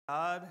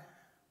God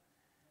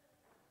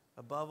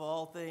above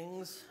all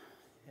things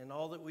and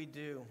all that we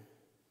do.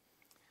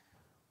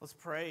 Let's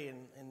pray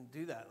and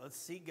do that. Let's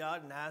seek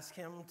God and ask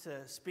Him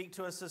to speak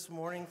to us this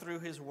morning through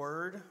His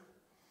Word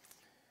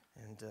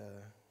and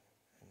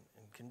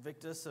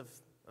convict us of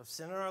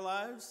sin in our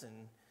lives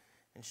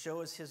and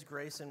show us His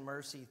grace and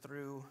mercy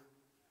through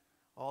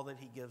all that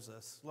He gives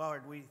us.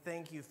 Lord, we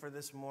thank You for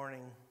this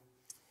morning.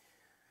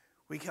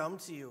 We come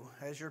to You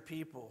as Your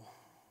people,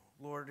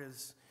 Lord,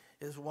 as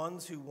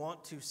ones who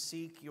want to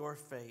seek Your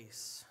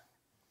face.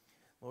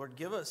 Lord,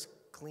 give us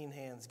clean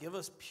hands. Give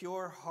us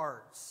pure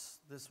hearts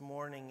this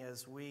morning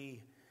as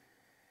we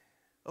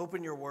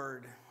open Your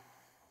Word.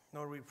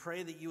 Lord, we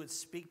pray that You would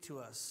speak to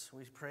us.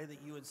 We pray that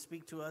You would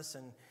speak to us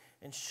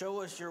and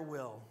show us Your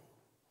will.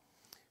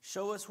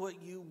 Show us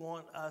what You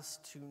want us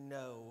to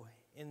know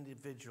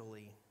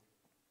individually.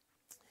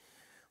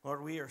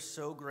 Lord, we are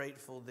so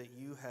grateful that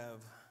You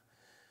have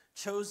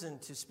chosen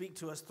to speak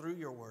to us through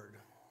Your Word,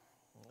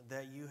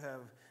 that You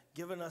have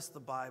given us the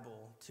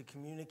Bible to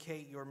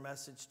communicate Your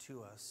message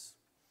to us.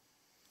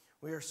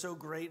 We are so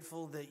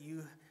grateful that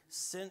You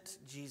sent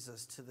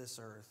Jesus to this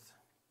earth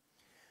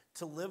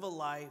to live a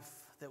life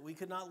that we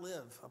could not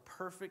live, a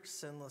perfect,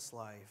 sinless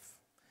life,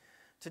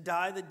 to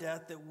die the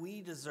death that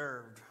we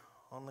deserved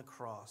on the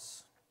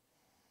cross,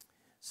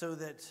 so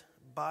that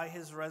by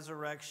His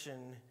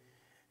resurrection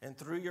and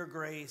through Your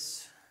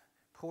grace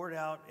poured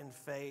out in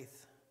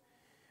faith,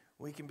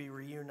 we can be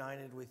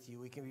reunited with You.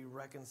 We can be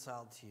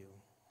reconciled to You.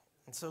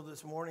 And so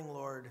this morning,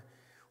 Lord,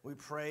 we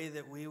pray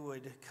that we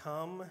would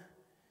come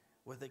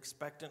with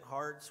expectant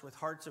hearts, with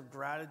hearts of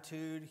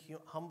gratitude,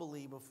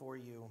 humbly before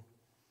You,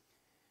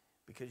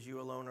 because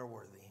You alone are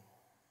worthy.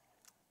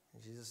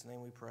 In Jesus'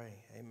 name we pray.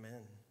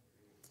 Amen.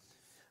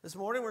 This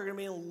morning we're going to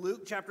be in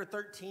Luke chapter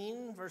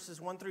 13,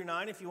 verses 1 through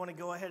 9. If you want to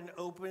go ahead and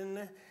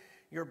open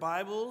your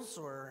Bibles,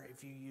 or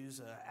if you use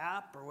an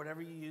app or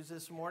whatever you use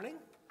this morning.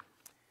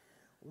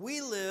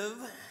 We live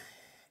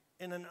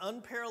in an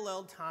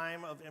unparalleled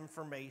time of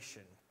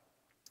information.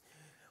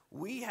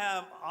 We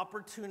have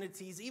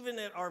opportunities, even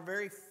at our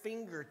very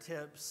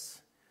fingertips,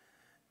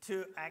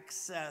 to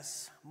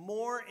access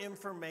more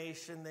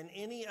information than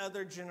any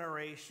other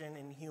generation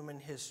in human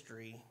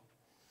history.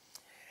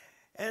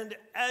 And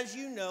as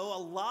you know, a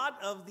lot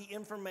of the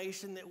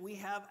information that we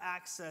have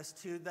access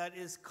to that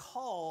is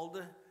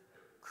called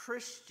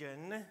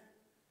Christian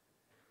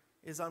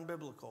is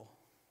unbiblical.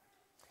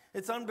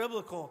 It's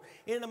unbiblical.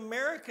 In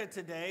America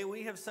today,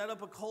 we have set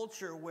up a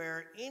culture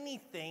where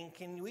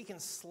we can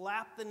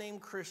slap the name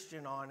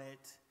Christian on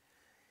it,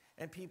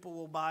 and people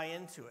will buy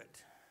into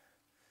it.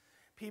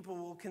 People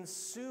will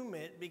consume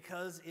it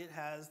because it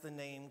has the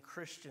name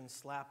Christian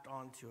slapped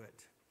onto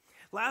it.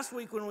 Last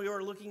week when we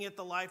were looking at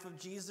the life of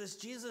Jesus,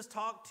 Jesus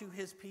talked to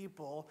His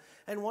people,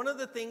 and one of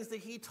the things that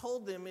He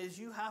told them is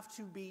you have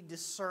to be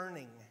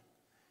discerning.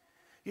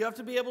 You have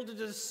to be able to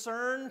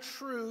discern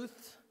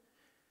truth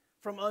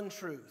from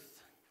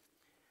untruth,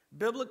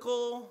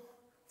 biblical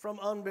from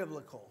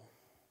unbiblical.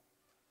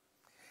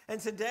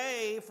 And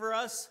today, for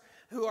us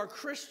who are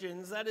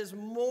Christians, that is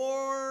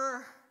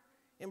more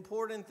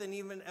important than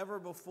even ever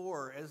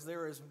before, as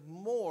there is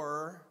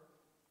more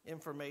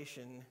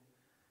information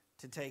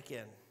to take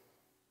in.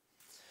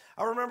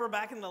 I remember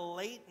back in the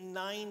late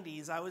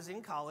 90s, I was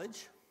in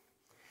college,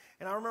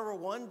 and I remember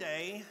one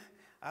day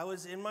I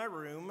was in my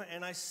room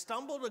and I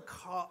stumbled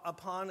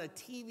upon a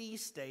TV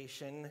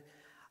station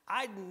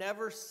I'd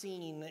never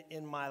seen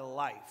in my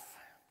life.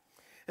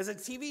 It's a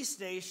TV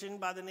station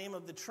by the name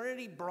of the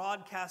Trinity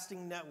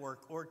Broadcasting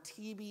Network, or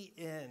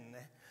TBN,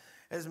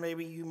 as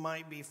maybe you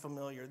might be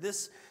familiar.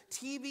 This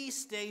TV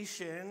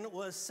station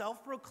was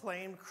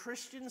self-proclaimed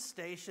Christian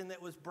station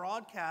that was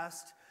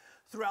broadcast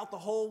throughout the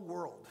whole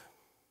world.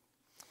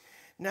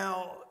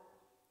 Now,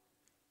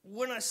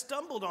 when I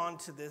stumbled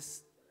onto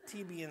this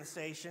TBN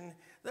station,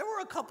 there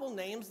were a couple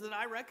names that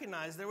I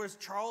recognized. There was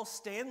Charles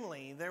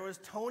Stanley. There was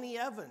Tony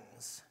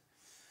Evans.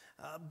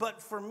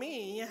 But for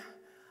me,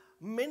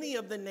 many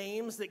of the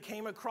names that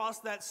came across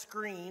that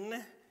screen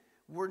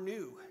were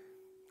new.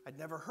 I'd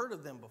never heard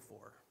of them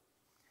before.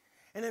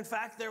 And in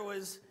fact, there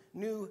was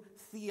new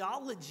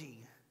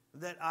theology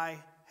that I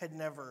had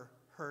never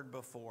heard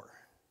before.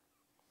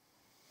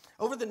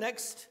 Over the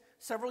next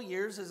several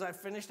years, as I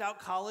finished out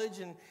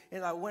college and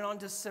I went on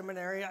to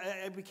seminary,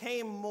 I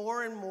became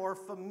more and more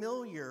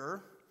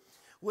familiar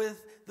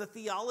with the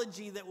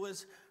theology that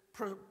was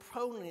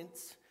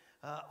proponents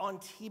on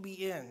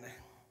TBN.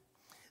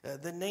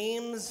 The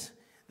names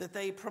that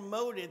they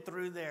promoted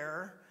through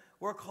there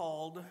were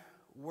called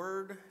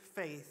Word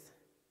Faith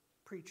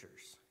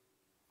Preachers.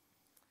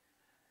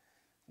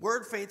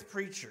 Word Faith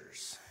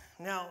Preachers.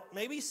 Now,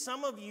 maybe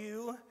some of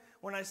you,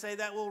 when I say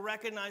that, will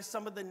recognize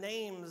some of the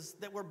names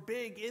that were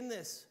big in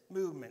this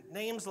movement.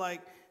 Names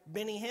like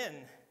Benny Hinn,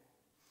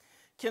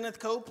 Kenneth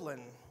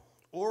Copeland,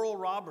 Oral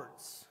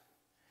Roberts,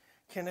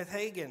 Kenneth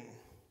Hagin.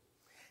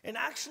 And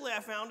actually,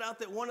 I found out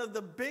that one of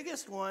the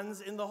biggest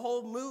ones in the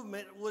whole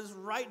movement was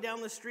right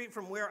down the street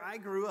from where I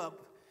grew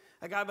up,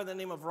 a guy by the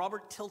name of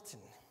Robert Tilton.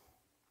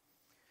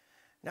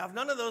 Now, if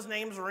none of those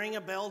names ring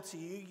a bell to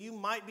you, you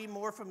might be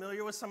more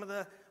familiar with some of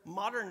the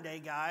modern day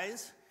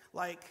guys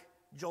like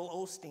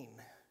Joel Osteen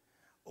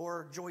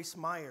or Joyce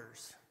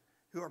Myers,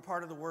 who are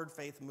part of the Word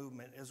Faith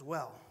movement as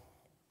well.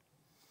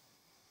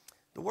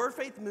 The Word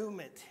Faith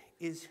movement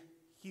is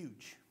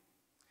huge.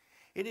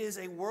 It is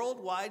a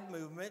worldwide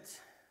movement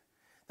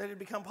that had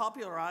become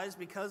popularized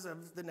because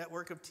of the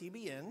network of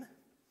TBN.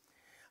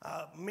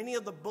 Many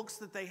of the books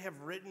that they have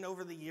written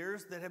over the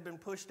years that have been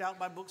pushed out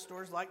by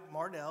bookstores like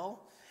Mardel,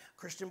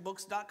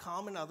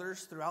 ChristianBooks.com, and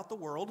others throughout the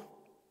world.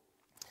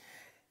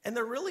 And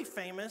they're really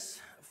famous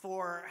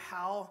for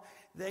how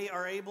they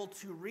are able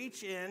to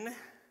reach in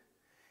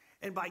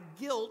and by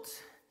guilt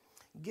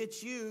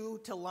get you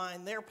to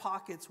line their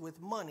pockets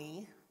with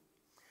money,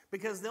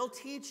 because they'll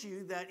teach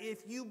you that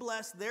if you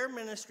bless their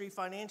ministry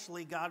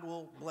financially, God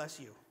will bless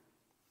you.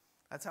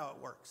 That's how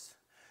it works.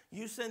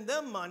 You send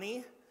them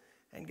money,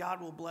 and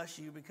God will bless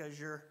you because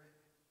you're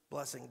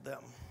blessing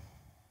them.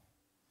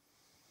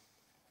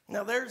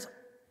 Now, there's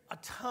a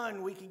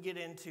ton we could get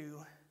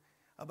into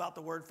about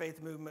the Word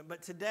Faith movement,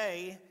 but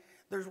today,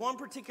 there's one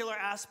particular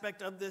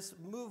aspect of this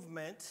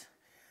movement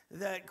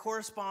that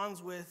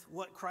corresponds with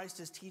what Christ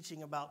is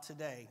teaching about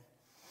today.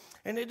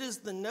 And it is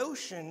the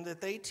notion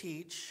that they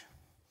teach,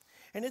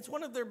 and it's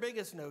one of their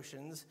biggest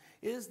notions,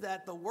 is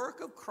that the work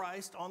of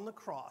Christ on the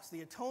cross,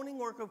 the atoning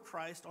work of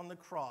Christ on the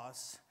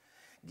cross,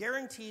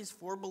 guarantees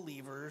for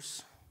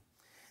believers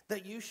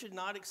that you should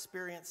not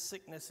experience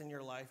sickness in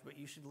your life, but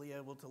you should be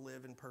able to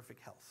live in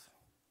perfect health.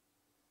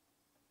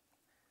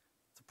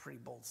 It's a pretty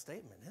bold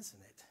statement,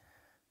 isn't it?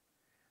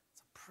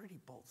 It's a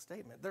pretty bold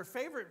statement. Their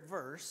favorite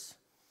verse,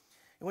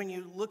 when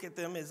you look at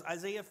them, is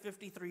Isaiah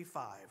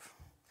 53:5.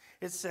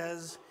 It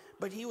says,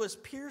 "But he was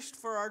pierced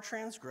for our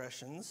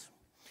transgressions,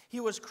 he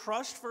was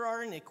crushed for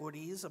our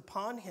iniquities,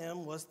 upon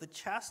him was the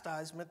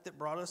chastisement that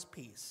brought us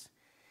peace,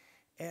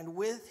 and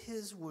with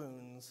his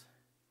wounds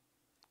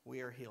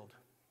we are healed."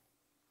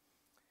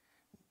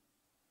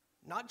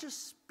 Not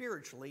just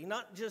spiritually,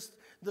 not just,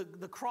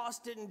 the cross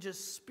didn't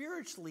just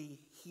spiritually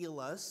heal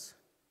us,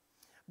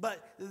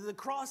 but the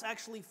cross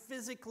actually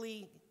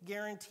physically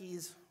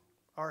guarantees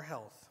our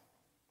health.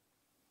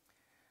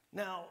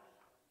 Now,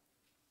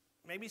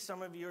 maybe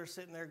some of you are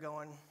sitting there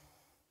going,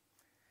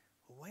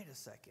 well, wait a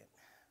second.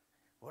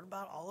 What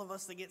about all of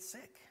us that get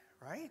sick,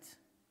 right?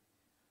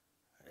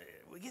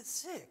 We get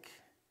sick.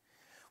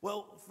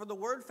 Well, for the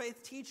Word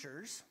Faith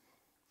teachers,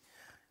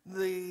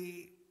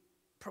 the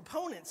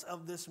proponents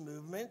of this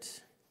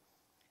movement,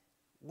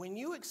 when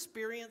you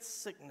experience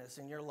sickness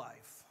in your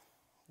life,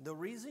 the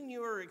reason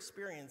you are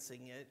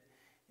experiencing it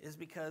is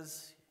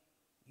because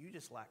you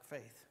just lack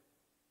faith.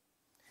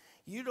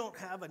 You don't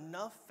have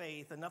enough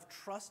faith, enough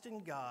trust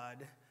in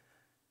God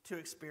to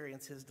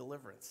experience his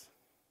deliverance.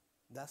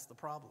 That's the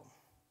problem.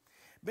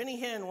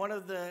 Benny Hinn, one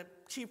of the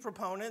chief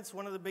proponents,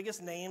 one of the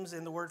biggest names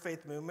in the Word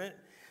Faith movement,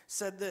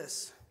 said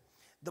this: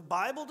 "The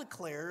Bible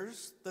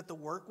declares that the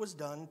work was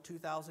done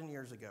 2,000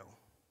 years ago.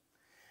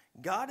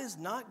 God is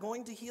not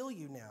going to heal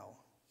you now.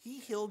 He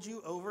healed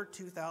you over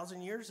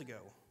 2,000 years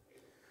ago.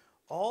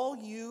 All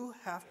you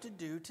have to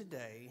do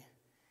today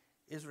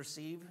is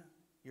receive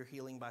your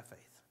healing by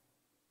faith."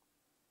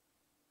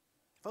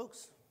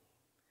 Folks,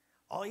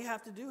 all you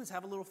have to do is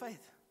have a little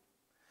faith.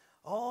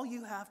 All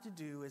you have to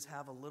do is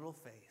have a little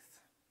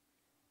faith.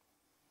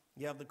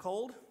 You have the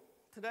cold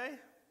today?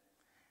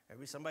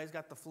 Maybe somebody's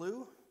got the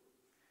flu.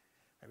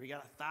 Maybe you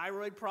got a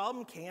thyroid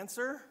problem,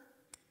 cancer.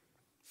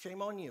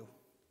 Shame on you.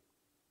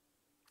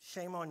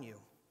 Shame on you.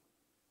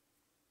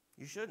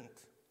 You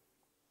shouldn't.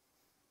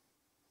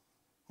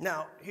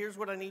 Now, here's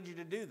what I need you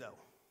to do, though,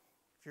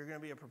 if you're going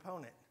to be a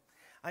proponent.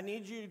 I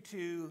need you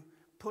to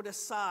put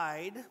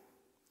aside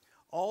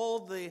all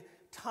the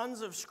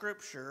tons of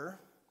scripture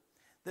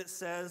that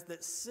says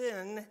that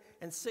sin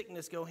and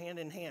sickness go hand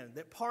in hand.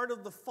 That part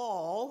of the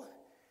fall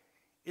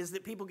is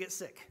that people get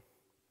sick.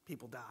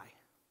 People die.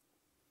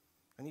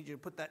 I need you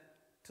to put that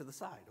to the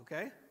side,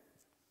 okay?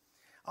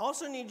 I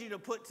also need you to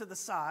put to the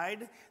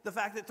side the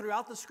fact that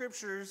throughout the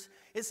scriptures,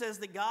 it says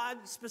that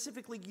God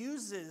specifically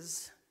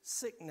uses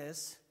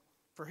sickness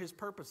for his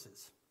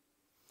purposes.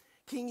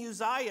 King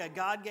Uzziah,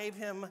 God gave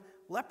him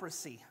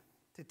leprosy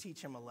to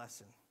teach him a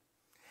lesson.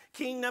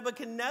 King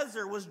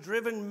Nebuchadnezzar was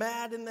driven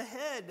mad in the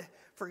head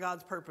for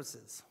God's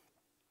purposes.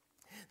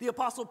 The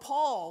Apostle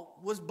Paul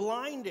was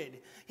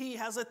blinded. He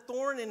has a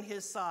thorn in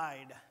his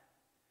side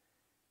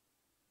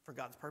for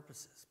God's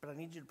purposes. But I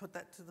need you to put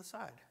that to the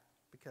side,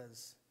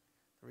 because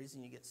the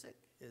reason you get sick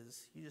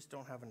is you just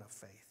don't have enough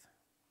faith.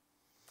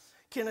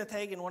 Kenneth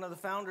Hagin, one of the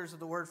founders of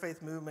the Word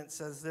Faith movement,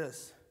 says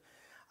this: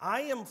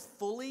 "I am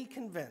fully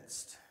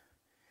convinced,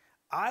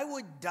 I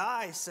would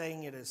die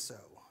saying it is so,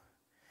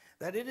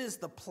 that it is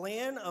the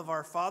plan of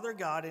our Father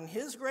God in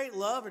his great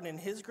love and in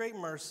his great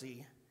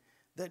mercy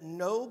that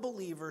no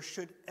believer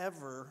should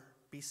ever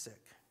be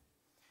sick.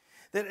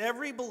 That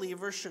every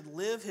believer should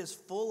live his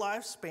full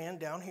lifespan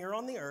down here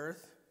on the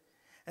earth,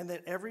 and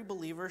that every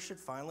believer should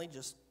finally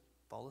just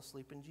fall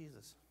asleep in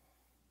Jesus."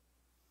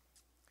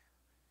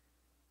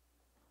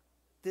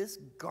 This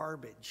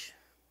garbage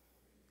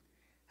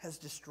has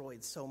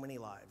destroyed so many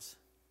lives.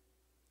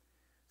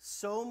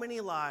 So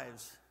many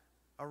lives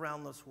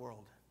around this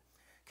world.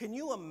 Can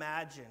you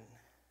imagine?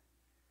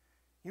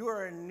 You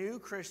are a new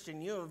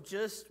Christian. You have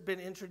just been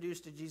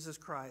introduced to Jesus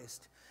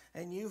Christ,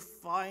 and you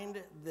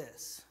find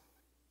this.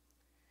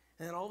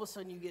 And then all of a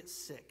sudden you get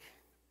sick.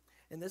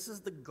 And this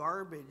is the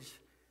garbage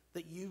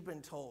that you've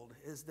been told,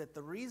 is that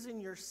the reason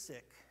you're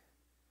sick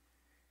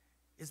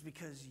is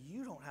because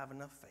you don't have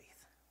enough faith.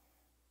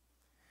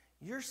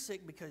 You're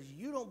sick because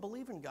you don't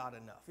believe in God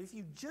enough. If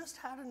you just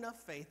had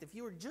enough faith, if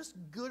you were just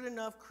good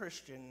enough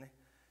Christian,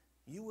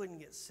 you wouldn't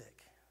get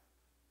sick.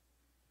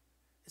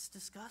 It's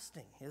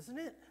disgusting, isn't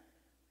it?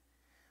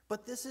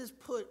 But this is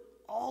put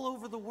all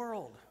over the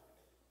world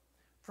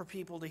for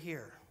people to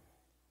hear.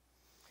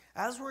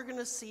 As we're going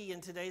to see in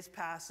today's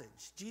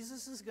passage,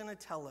 Jesus is going to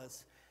tell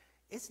us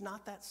it's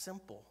not that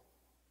simple.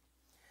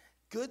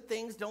 Good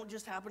things don't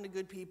just happen to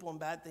good people and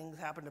bad things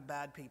happen to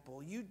bad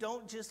people. You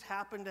don't just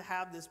happen to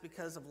have this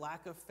because of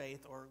lack of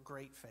faith or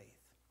great faith.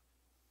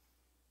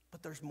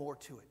 But there's more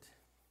to it.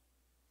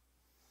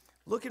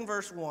 Look in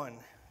verse 1.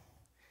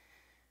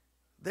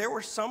 There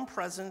were some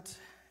present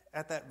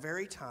at that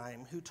very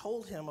time who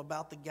told him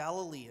about the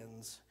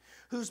Galileans,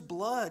 whose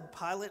blood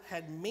Pilate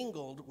had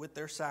mingled with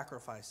their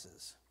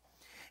sacrifices.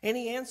 And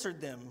he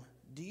answered them,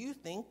 "Do you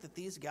think that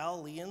these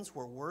Galileans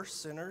were worse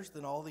sinners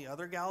than all the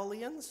other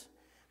Galileans,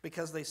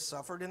 because they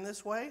suffered in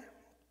this way?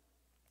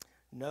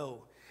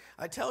 No,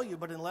 I tell you,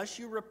 but unless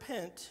you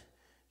repent,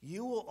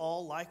 you will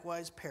all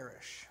likewise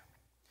perish.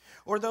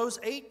 Or those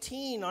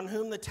 18 on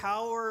whom the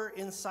tower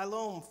in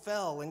Siloam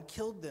fell and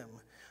killed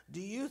them, do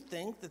you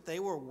think that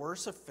they were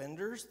worse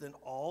offenders than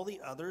all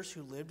the others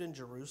who lived in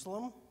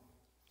Jerusalem?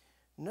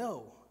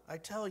 No, I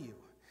tell you,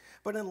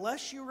 but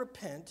unless you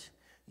repent,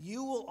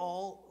 you will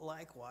all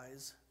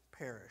likewise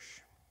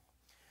perish."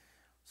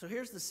 So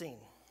here's the scene.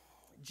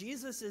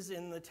 Jesus is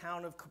in the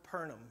town of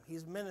Capernaum.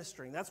 He's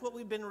ministering. That's what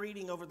we've been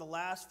reading over the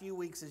last few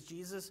weeks, as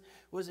Jesus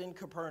was in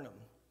Capernaum.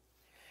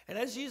 And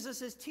as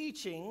Jesus is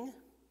teaching,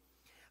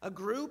 a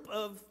group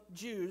of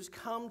Jews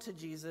come to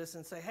Jesus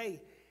and say,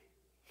 "Hey,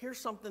 here's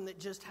something that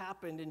just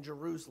happened in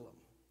Jerusalem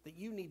that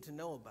you need to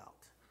know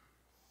about."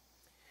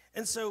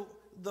 And so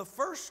the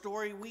first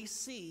story we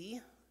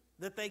see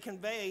that they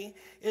convey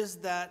is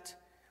that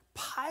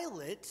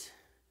Pilate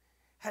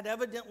had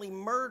evidently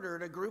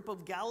murdered a group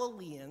of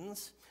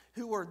Galileans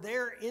who were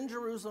there in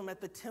Jerusalem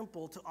at the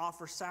temple to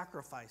offer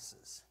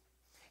sacrifices.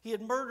 He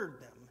had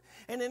murdered them.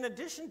 And in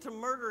addition to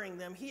murdering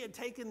them, he had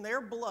taken their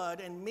blood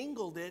and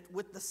mingled it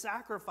with the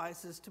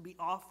sacrifices to be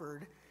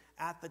offered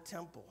at the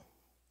temple.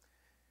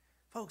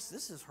 Folks,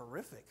 this is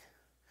horrific.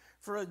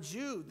 For a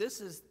Jew,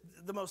 this is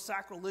the most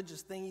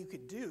sacrilegious thing you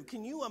could do.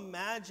 Can you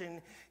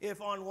imagine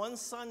if on one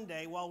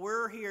Sunday, while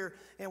we're here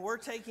and we're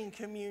taking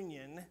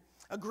communion,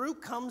 a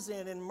group comes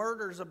in and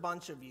murders a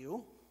bunch of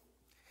you,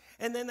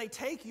 and then they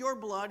take your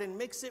blood and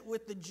mix it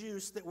with the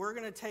juice that we're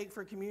going to take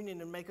for communion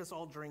and make us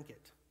all drink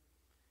it?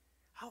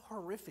 How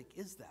horrific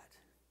is that?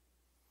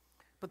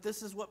 But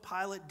this is what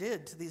Pilate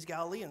did to these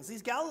Galileans.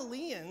 These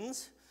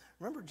Galileans,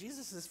 remember,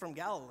 Jesus is from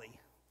Galilee.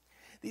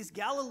 These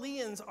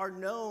Galileans are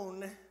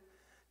known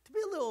to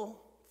be a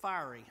little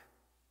fiery.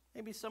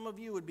 Maybe some of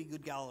you would be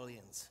good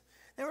Galileans.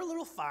 They were a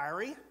little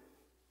fiery.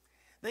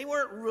 They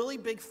weren't really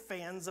big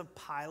fans of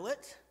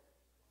Pilate.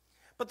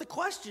 But the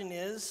question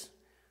is,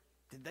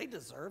 did they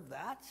deserve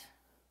that?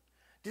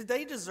 Did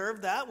they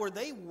deserve that? Were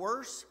they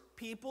worse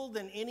people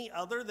than any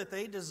other, that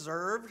they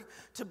deserved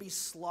to be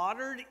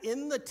slaughtered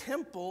in the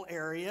temple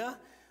area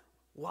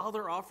while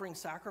they're offering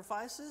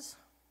sacrifices?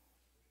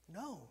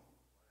 No,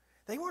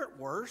 they weren't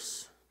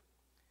worse.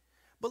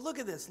 But look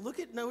at this. Look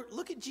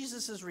at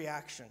Jesus'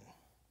 reaction.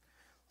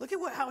 Look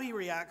at how he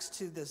reacts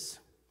to this.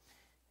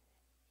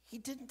 He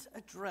didn't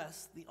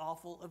address the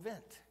awful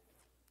event,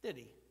 did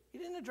he? He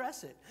didn't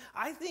address it.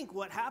 I think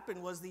what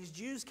happened was these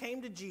Jews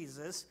came to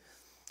Jesus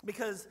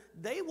because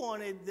they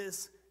wanted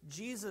this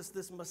Jesus,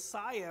 this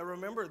Messiah.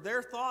 Remember,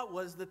 their thought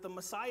was that the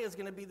Messiah is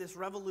going to be this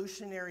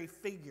revolutionary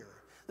figure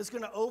that's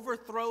going to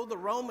overthrow the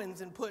Romans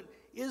and put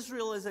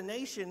Israel as a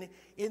nation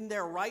in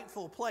their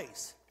rightful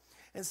place.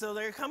 And so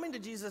they're coming to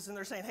Jesus and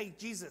they're saying, "Hey,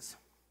 Jesus,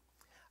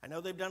 I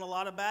know they've done a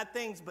lot of bad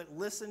things, but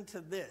listen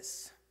to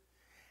this."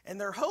 And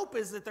their hope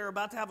is that they're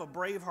about to have a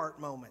Braveheart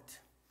moment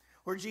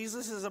where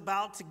Jesus is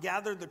about to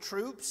gather the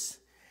troops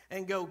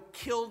and go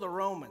kill the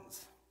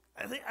Romans.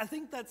 I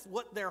think that's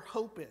what their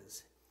hope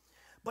is.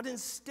 But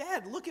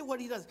instead, look at what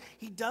he does.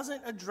 He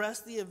doesn't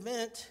address the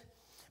event,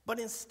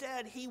 but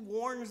instead he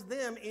warns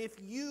them, if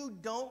you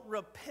don't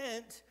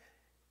repent,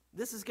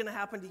 this is going to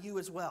happen to you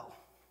as well.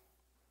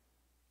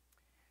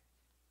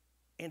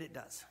 And it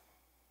does.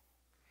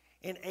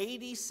 In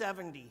AD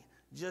 70,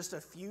 just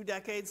a few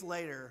decades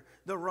later,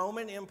 the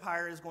Roman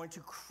Empire is going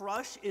to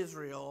crush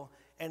Israel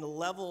and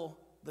level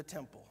the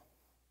temple.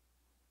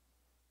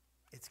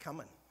 It's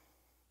coming.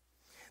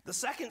 The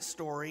second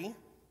story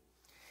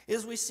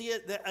is we see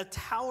it that a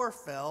tower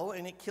fell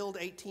and it killed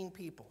 18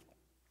 people.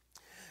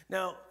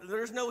 Now,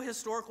 there's no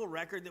historical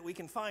record that we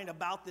can find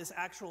about this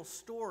actual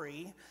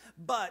story,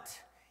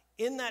 but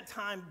in that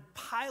time,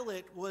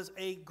 Pilate was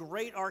a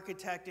great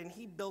architect, and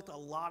he built a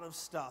lot of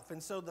stuff.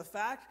 And so the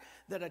fact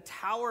that a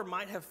tower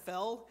might have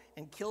fell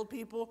and killed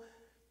people,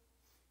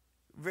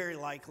 very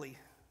likely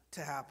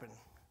to happen.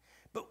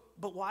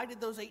 But why did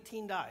those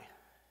 18 die?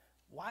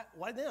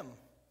 Why them?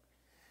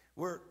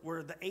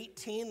 Were the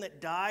 18 that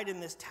died in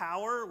this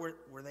tower,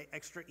 were they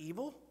extra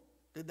evil?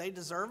 Did they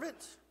deserve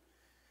it?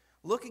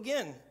 Look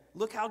again.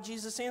 Look how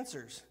Jesus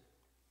answers.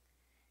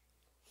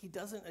 He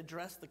doesn't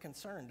address the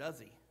concern, does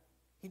he?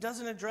 He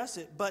doesn't address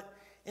it, but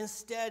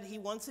instead he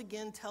once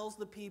again tells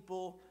the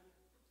people,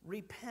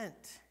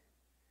 repent,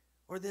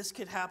 or this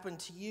could happen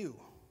to you.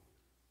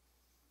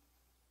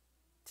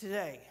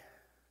 Today,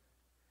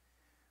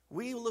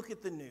 we look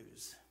at the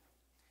news,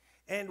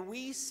 and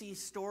we see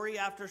story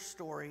after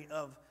story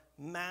of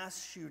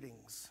mass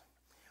shootings.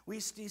 We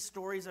see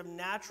stories of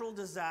natural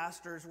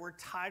disasters where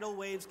tidal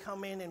waves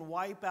come in and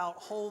wipe out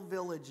whole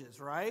villages,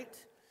 right?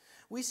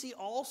 We see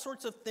all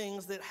sorts of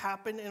things that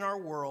happen in our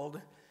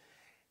world,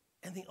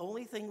 and the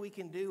only thing we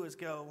can do is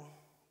go,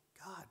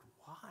 God,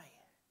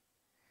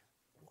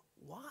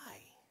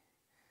 why?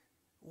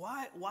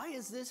 Why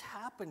is this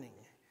happening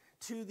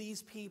to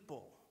these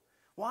people?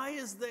 Why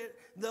is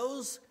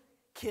those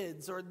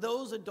kids or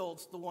those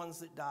adults the ones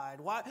that died?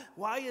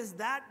 Why is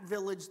that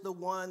village the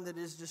one that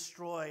is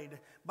destroyed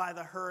by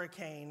the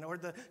hurricane or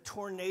the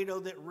tornado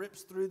that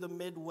rips through the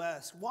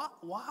Midwest?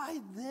 Why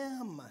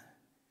them?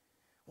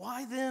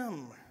 Why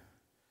them?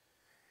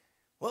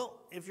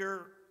 Well, if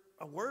you're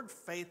a word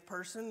faith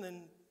person,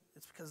 then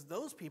it's because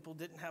those people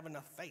didn't have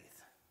enough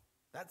faith.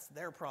 That's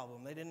their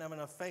problem. They didn't have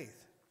enough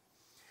faith.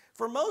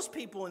 For most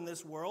people in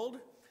this world,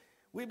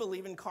 we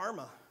believe in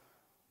karma.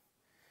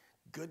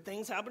 Good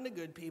things happen to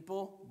good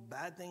people,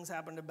 bad things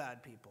happen to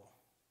bad people.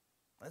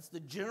 That's the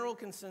general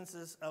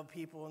consensus of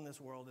people in this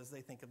world as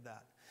they think of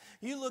that.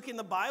 You look in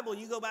the Bible,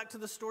 you go back to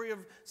the story of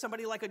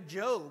somebody like a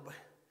Job.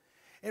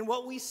 And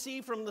what we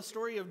see from the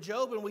story of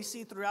Job, and we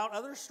see throughout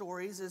other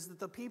stories, is that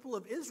the people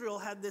of Israel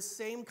had this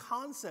same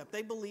concept.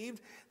 They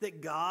believed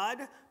that God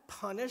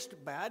punished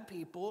bad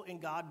people and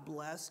God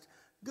blessed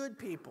good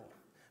people.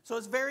 So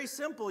it's very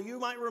simple. You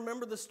might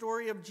remember the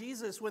story of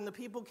Jesus when the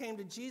people came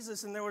to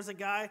Jesus and there was a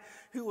guy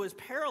who was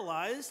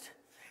paralyzed,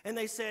 and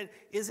they said,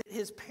 is it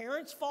his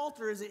parents' fault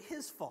or is it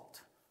his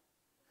fault?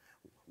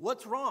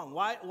 What's wrong?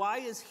 Why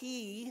is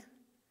he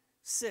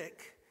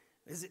sick?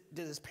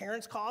 Did his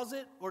parents cause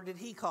it or did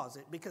he cause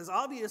it? Because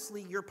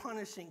obviously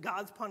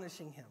God's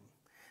punishing him.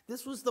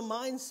 This was the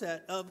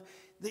mindset of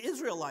the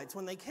Israelites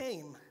when they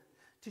came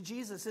to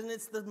Jesus. And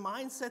it's the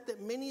mindset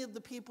that many of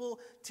the people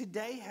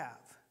today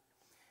have,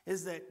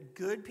 is that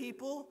good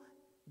people,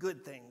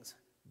 good things.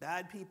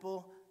 Bad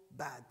people,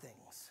 bad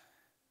things.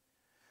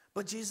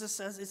 But Jesus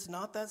says it's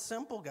not that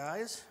simple,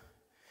 guys.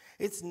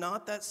 It's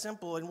not that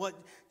simple. And what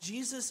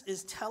Jesus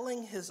is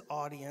telling his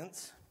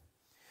audience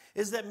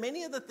is that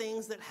many of the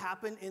things that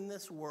happen in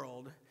this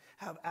world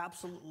have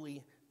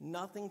absolutely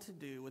nothing to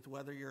do with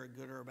whether you're a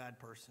good or a bad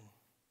person.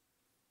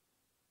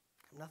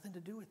 Have nothing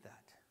to do with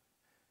that.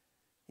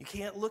 You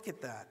can't look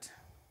at that.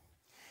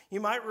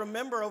 You might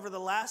remember over the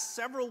last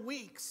several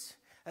weeks,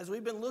 as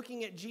we've been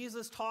looking at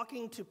Jesus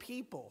talking to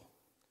people,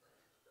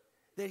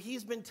 that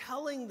he's been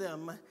telling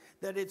them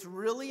that it's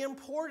really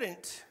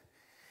important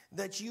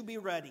that you be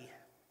ready.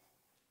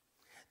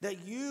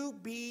 That you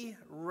be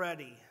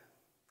ready.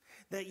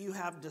 That you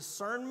have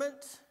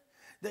discernment,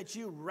 that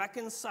you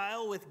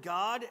reconcile with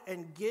God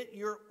and get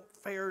your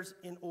affairs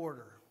in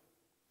order.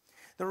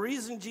 The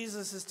reason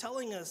Jesus is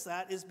telling us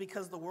that is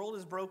because the world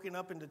is broken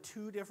up into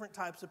two different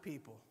types of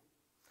people.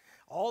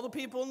 All the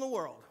people in the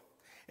world,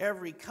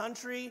 every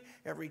country,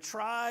 every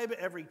tribe,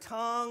 every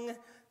tongue,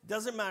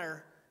 doesn't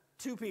matter,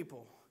 two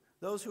people.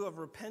 Those who have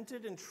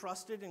repented and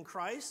trusted in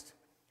Christ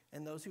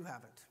and those who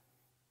haven't.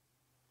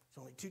 There's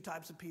only two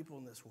types of people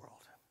in this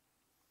world.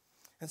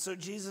 And so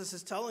Jesus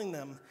is telling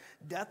them,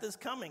 death is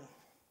coming.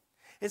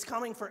 It's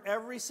coming for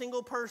every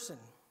single person.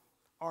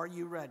 Are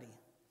you ready?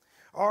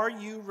 Are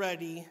you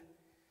ready?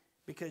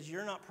 Because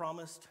you're not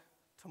promised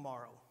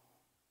tomorrow.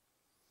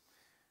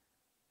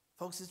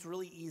 Folks, it's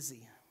really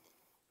easy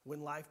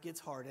when life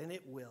gets hard, and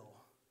it will,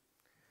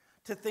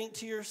 to think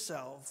to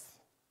yourself,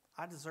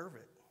 I deserve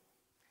it.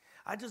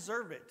 I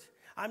deserve it.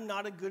 I'm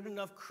not a good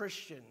enough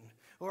Christian.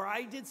 Or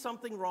I did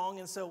something wrong,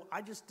 and so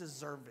I just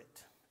deserve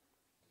it.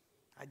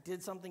 I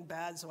did something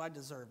bad, so I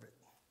deserve it.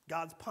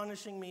 God's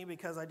punishing me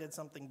because I did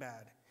something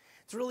bad.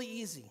 It's really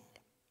easy.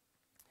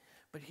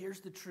 But here's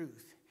the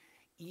truth.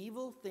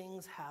 Evil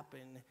things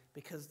happen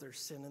because there's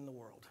sin in the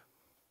world.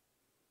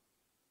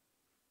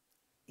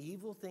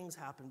 Evil things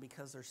happen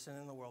because there's sin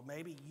in the world.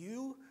 Maybe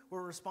you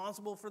were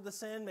responsible for the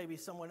sin. Maybe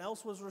someone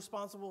else was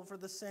responsible for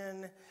the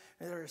sin.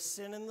 There is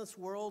sin in this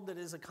world that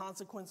is a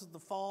consequence of the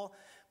fall.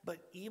 But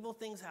evil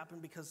things happen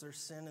because there's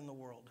sin in the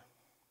world.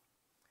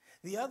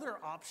 The other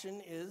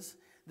option is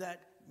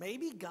that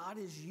maybe God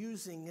is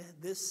using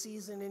this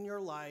season in your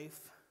life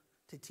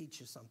to teach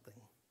you something.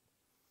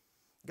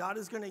 God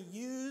is going to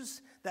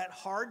use that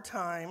hard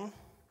time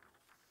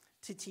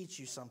to teach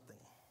you something.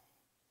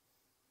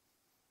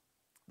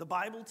 The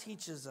Bible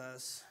teaches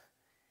us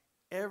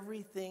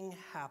everything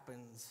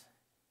happens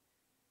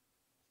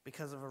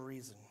because of a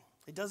reason.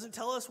 It doesn't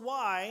tell us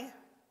why,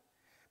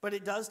 but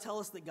it does tell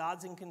us that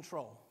God's in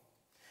control.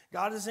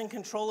 God is in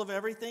control of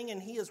everything,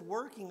 and he is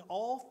working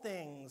all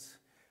things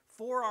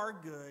for our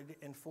good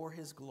and for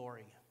his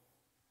glory.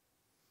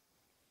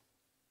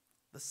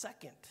 The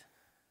second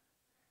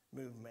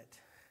movement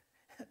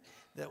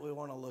that we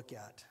want to look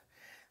at.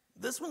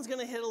 This one's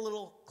going to hit a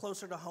little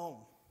closer to home.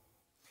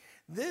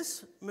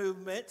 This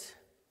movement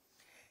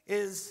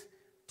is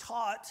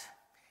taught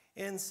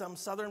in some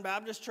Southern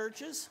Baptist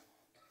churches,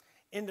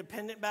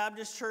 Independent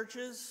Baptist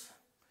churches,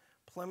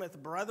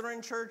 Plymouth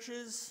Brethren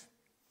churches,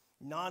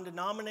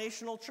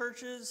 non-denominational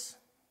churches.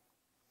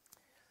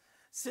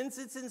 Since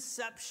its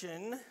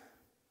inception,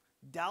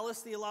 Dallas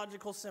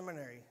Theological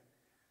Seminary,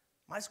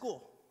 my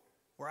school,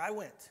 where I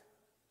went,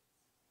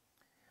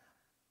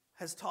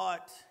 has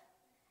taught,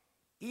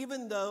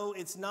 even though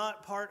it's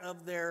not part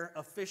of their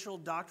official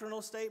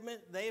doctrinal statement,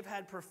 they've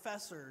had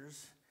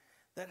professors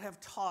that have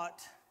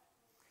taught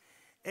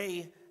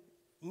a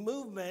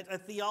movement, a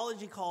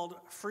theology called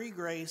free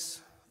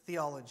grace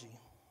theology.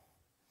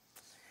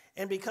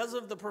 And because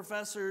of the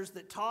professors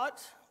that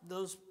taught,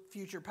 those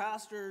future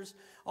pastors,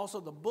 also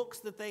the books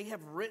that they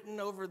have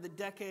written over the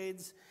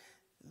decades,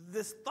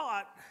 this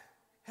thought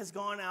has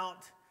gone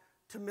out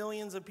to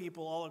millions of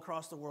people all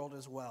across the world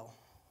as well.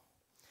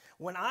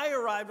 When I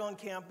arrived on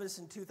campus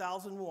in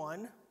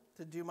 2001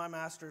 to do my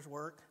master's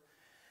work,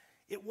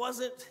 it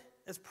wasn't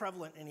as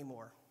prevalent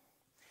anymore.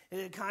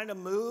 It had kind of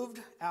moved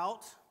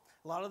out.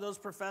 A lot of those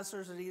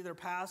professors had either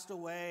passed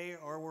away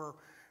or were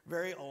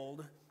very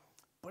old,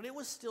 but it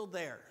was still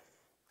there.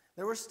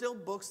 There were still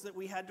books that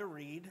we had to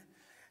read,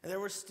 and there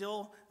were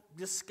still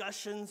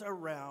discussions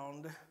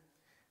around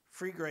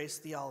free grace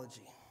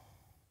theology.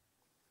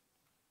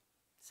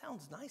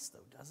 Sounds nice,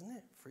 though, doesn't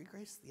it? Free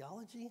grace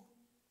theology?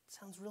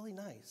 Sounds really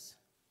nice.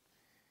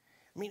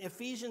 I mean,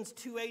 Ephesians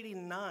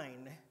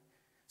 2:89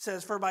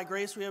 says, "For by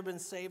grace we have been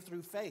saved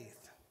through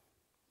faith.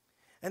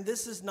 And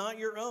this is not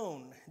your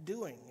own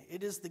doing.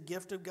 It is the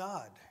gift of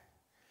God.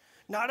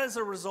 Not as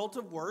a result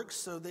of works,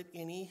 so that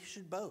any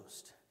should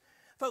boast."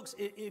 Folks,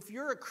 if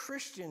you're a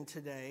Christian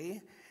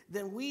today,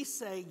 then we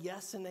say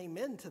yes and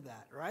amen to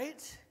that,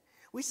 right?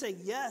 We say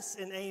yes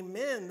and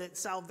amen that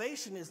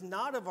salvation is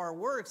not of our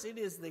works. It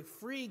is the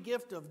free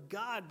gift of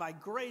God by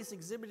grace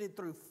exhibited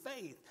through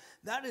faith.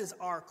 That is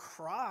our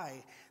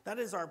cry. That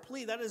is our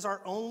plea. That is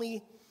our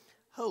only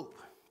hope.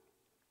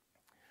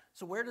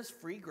 So where does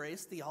free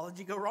grace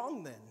theology go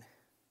wrong then?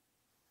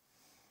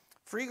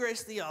 Free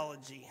grace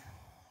theology,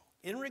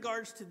 in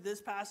regards to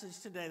this passage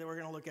today that we're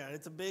going to look at,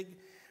 it's a big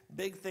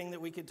thing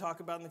that we could talk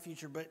about in the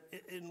future, but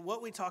in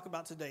what we talk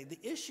about today, the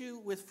issue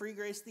with free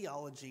grace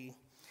theology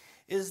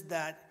is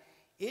that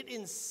it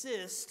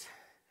insists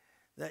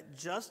that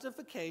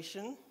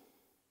justification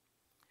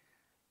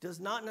does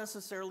not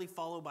necessarily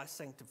follow by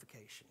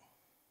sanctification.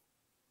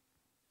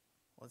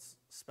 Let's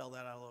spell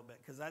that out a little bit,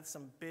 because that's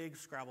some big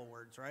Scrabble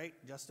words, right?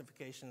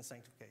 Justification and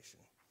sanctification.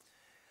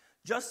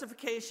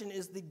 Justification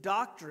is the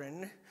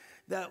doctrine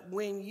that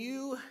when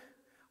you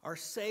are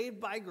saved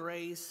by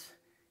grace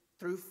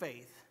through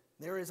faith,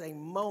 there is a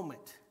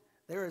moment,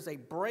 there is a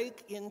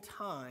break in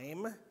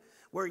time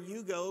where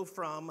you go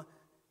from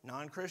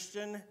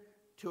non-Christian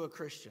to a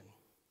Christian.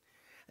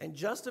 And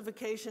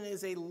justification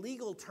is a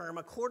legal term,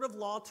 a court of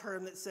law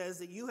term that says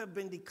that you have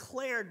been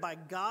declared by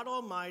God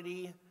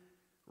Almighty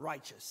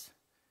righteous.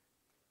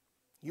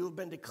 You have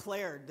been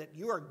declared that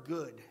you are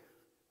good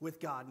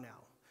with God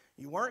now.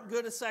 You weren't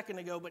good a second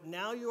ago, but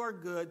now you are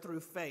good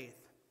through faith.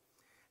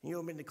 And you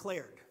have been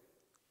declared.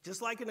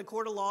 Just like in a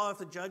court of law, if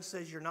the judge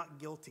says you're not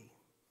guilty.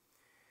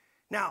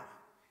 Now,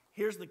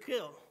 here's the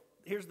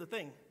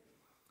thing.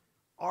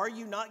 Are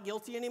you not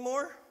guilty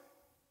anymore?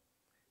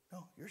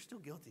 No, you're still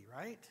guilty,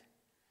 right?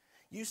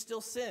 You still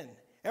sin.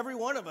 Every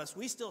one of us,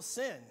 we still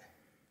sin.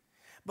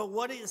 But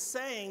what it is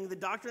saying, the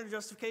doctrine of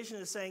justification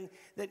is saying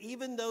that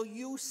even though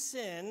you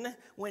sin,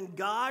 when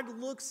God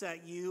looks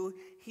at you,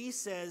 he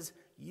says,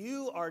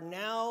 you are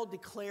now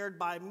declared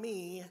by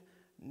me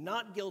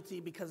not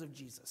guilty because of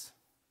Jesus.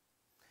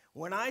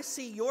 When I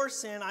see your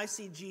sin, I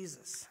see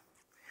Jesus.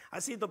 I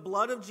see the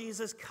blood of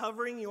Jesus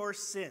covering your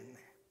sin.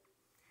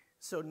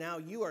 So now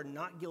you are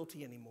not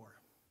guilty anymore.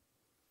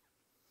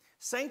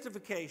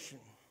 Sanctification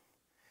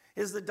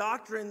is the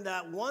doctrine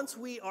that once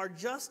we are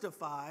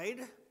justified,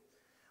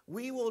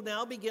 we will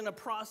now begin a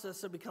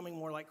process of becoming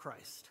more like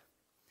Christ.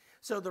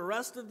 So the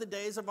rest of the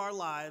days of our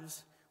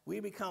lives, we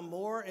become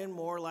more and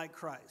more like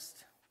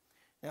Christ.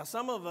 Now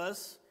some of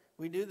us,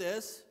 we do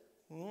this,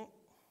 and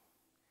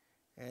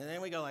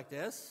then we go like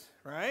this,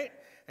 right?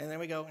 And then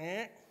we go,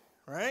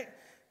 right?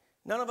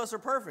 None of us are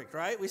perfect,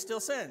 right? We still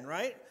sin,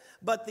 right?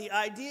 But the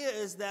idea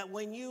is that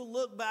when you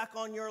look back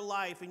on your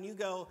life and you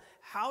go,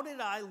 how did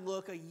I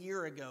look a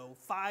year ago,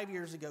 5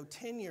 years ago,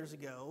 10 years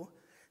ago?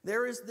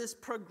 There is this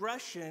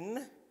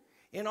progression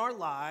in our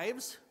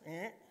lives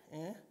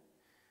where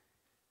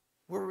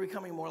we're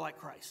becoming more like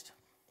Christ,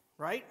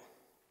 right?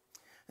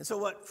 And so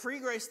what free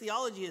grace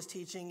theology is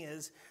teaching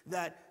is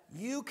that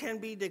you can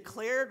be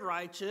declared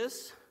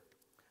righteous,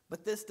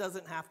 but this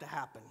doesn't have to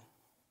happen.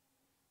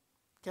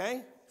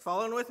 Okay?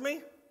 Following with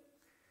me?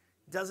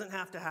 Doesn't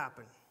have to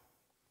happen.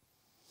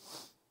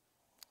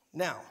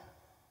 Now,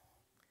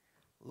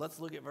 let's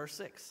look at verse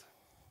 6.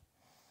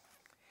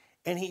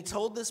 And he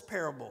told this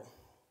parable.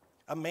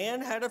 A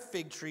man had a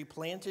fig tree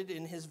planted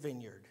in his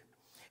vineyard,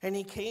 and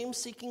he came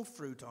seeking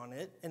fruit on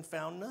it and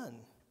found none.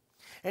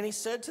 And he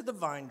said to the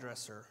vine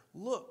dresser,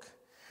 "Look,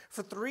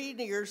 for 3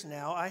 years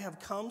now I have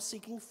come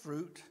seeking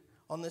fruit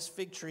on this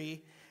fig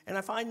tree, and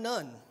I find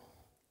none.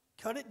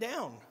 Cut it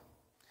down.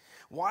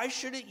 Why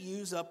should it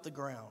use up the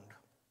ground?"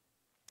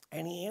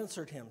 And he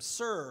answered him,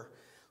 "Sir,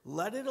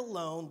 let it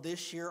alone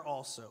this year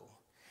also,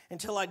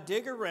 until I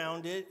dig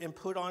around it and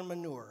put on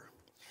manure.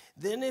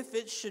 Then if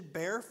it should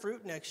bear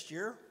fruit next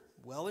year,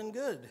 well and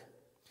good.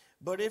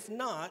 But if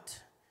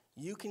not,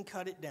 you can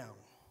cut it down."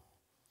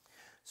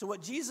 So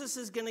what Jesus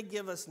is going to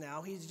give us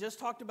now, he's just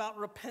talked about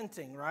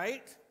repenting,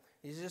 right?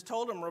 He's just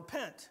told them,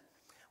 repent.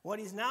 What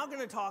he's now going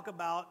to talk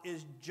about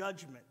is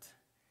judgment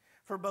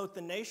for both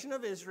the nation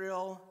of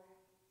Israel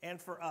and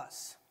for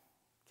us.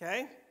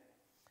 Okay?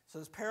 So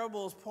this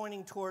parable is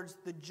pointing towards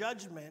the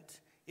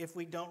judgment if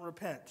we don't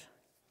repent.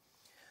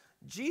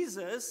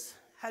 Jesus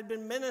had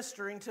been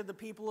ministering to the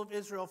people of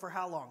Israel for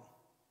how long?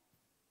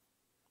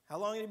 How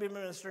long had he been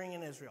ministering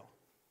in Israel?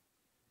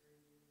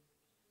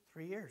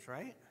 3 years,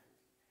 right?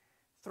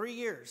 3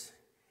 years.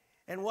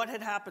 And what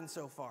had happened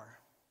so far?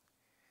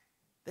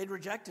 They'd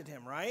rejected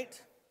him,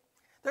 right?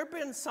 There have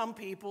been some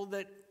people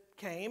that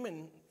came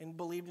and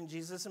believed in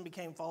Jesus and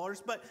became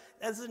followers, but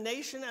as a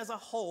nation as a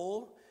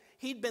whole,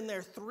 he'd been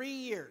there 3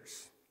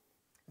 years.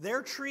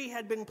 Their tree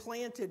had been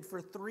planted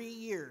for 3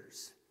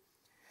 years.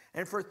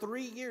 And for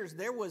 3 years,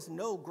 there was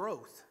no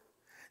growth.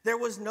 There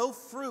was no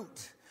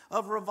fruit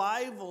of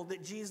revival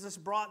that Jesus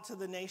brought to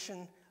the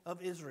nation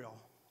of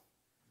Israel.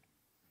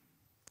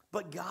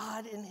 But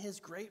God, in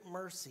his great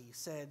mercy,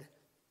 said,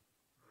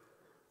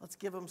 let's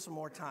give them some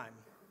more time.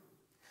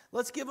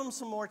 Let's give them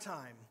some more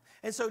time.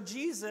 And so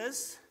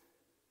Jesus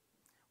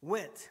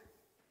went,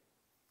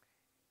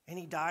 and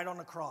he died on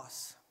a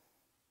cross.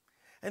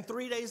 And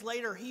 3 days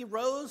later, he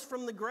rose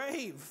from the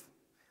grave.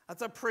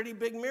 That's a pretty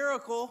big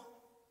miracle.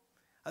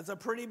 That's a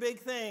pretty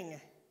big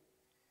thing.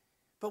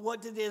 But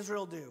what did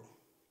Israel do?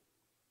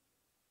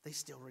 They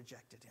still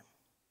rejected him.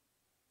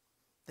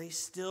 They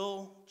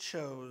still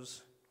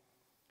chose,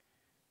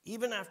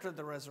 even after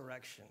the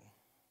resurrection,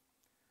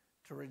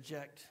 to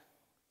reject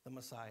the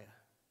Messiah.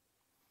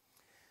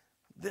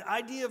 The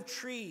idea of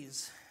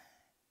trees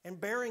and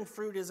bearing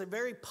fruit is a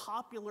very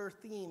popular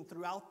theme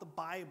throughout the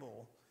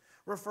Bible,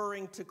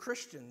 referring to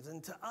Christians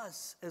and to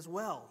us as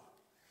well.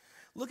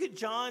 Look at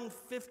John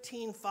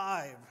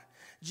 15:5.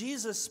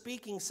 Jesus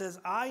speaking says,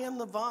 "I am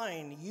the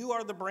vine, you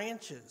are the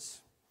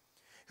branches.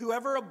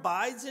 Whoever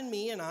abides in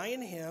me and I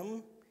in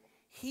him,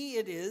 he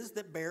it is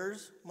that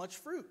bears much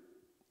fruit.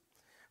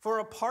 For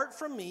apart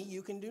from me,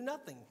 you can do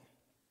nothing."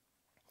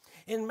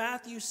 In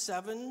Matthew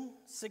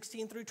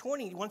 7:16 through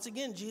 20, once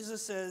again,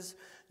 Jesus says,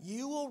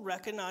 "You will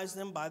recognize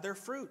them by their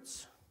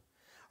fruits.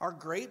 Are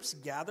grapes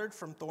gathered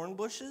from thorn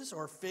bushes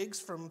or figs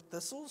from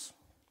thistles?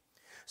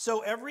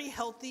 So every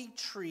healthy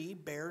tree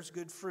bears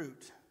good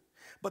fruit,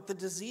 but the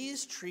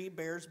diseased tree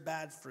bears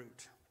bad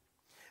fruit.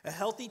 A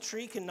healthy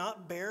tree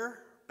cannot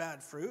bear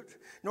bad fruit,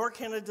 nor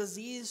can a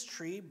diseased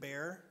tree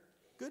bear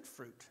good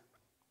fruit.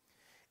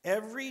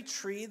 Every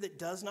tree that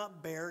does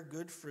not bear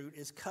good fruit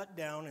is cut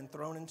down and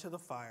thrown into the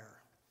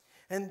fire.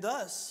 And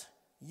thus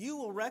you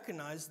will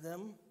recognize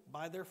them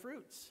by their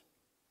fruits."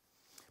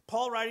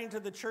 Paul, writing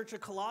to the church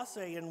of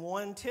Colossae in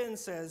 1:10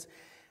 says,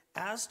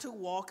 "As to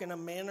walk in a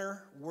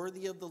manner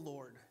worthy of the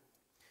Lord,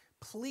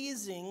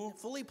 pleasing,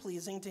 fully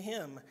pleasing to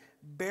him,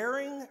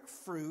 bearing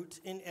fruit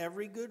in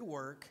every good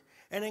work,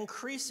 and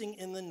increasing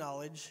in the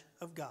knowledge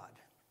of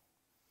God."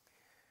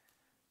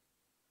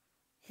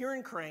 Here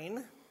in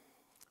Crane,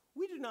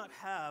 we do not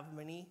have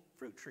many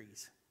fruit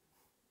trees.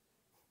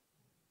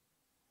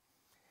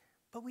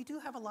 But we do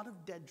have a lot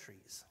of dead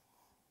trees.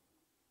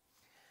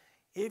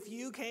 If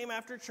you came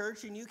after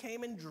church and you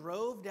came and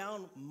drove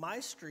down my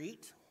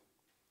street,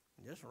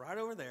 just right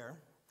over there,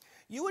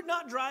 you would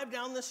not drive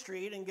down the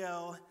street and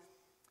go,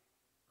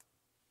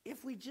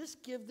 "If we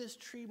just give this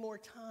tree more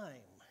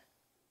time."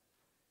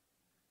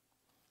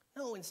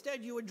 No,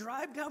 instead you would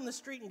drive down the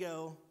street and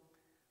go,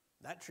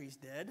 "That tree's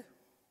dead.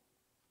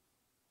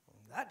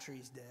 That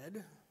tree's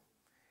dead.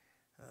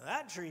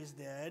 That tree's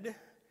dead.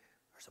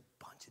 There's a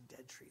bunch of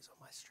dead trees on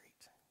my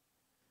street."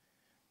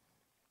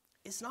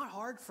 It's not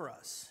hard for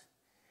us.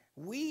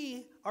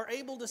 We are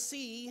able to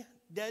see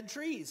dead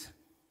trees,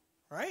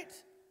 right?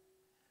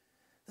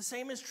 The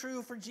same is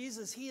true for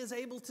Jesus. He is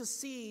able to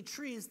see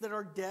trees that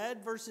are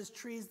dead versus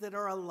trees that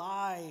are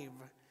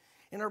alive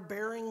and are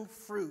bearing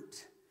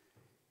fruit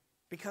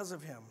because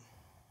of him.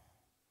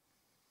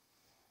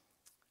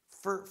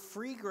 For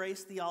free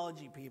grace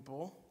theology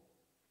people,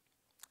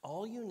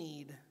 all you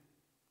need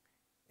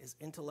is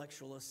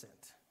intellectual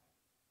assent.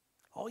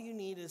 All you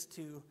need is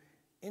to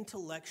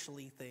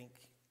intellectually think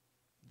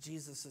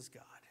Jesus is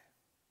God.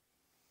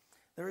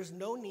 There is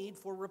no need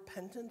for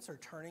repentance or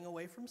turning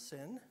away from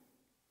sin.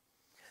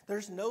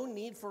 There's no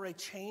need for a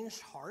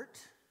changed heart.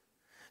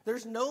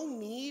 There's no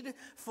need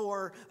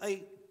for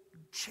a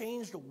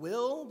changed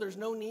will. There's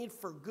no need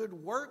for good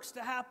works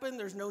to happen.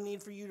 There's no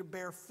need for you to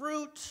bear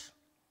fruit.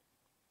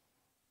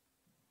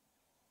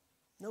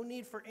 No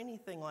need for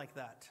anything like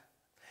that.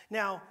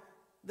 Now,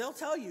 they'll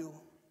tell you,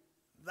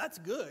 that's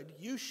good.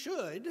 You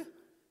should.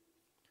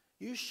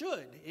 You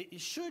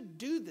should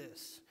do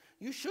this.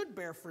 You should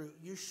bear fruit.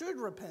 You should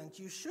repent.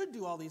 You should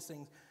do all these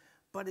things.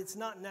 But it's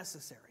not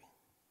necessary.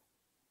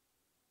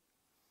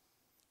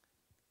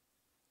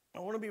 I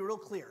want to be real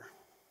clear.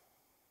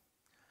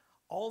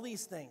 All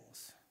these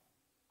things,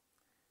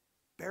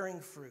 bearing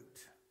fruit,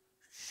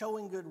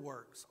 showing good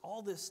works,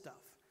 all this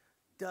stuff,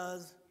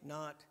 does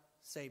not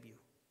save you.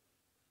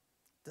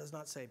 Does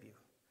not save you.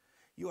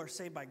 You are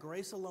saved by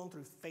grace alone,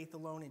 through faith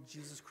alone, in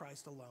Jesus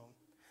Christ alone.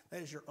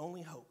 That is your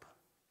only hope.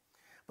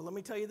 But let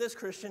me tell you this,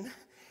 Christian.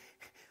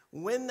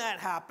 When that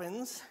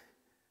happens,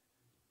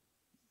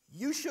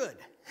 you should.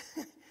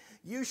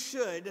 You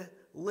should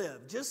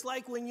live. Just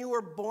like when you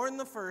were born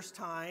the first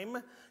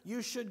time,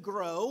 you should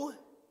grow.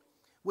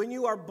 When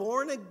you are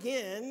born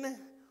again,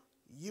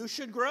 you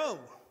should grow.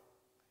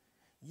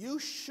 You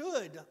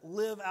should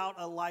live out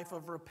a life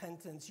of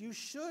repentance. You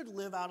should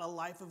live out a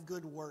life of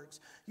good works.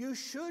 You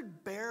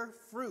should bear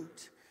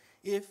fruit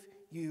if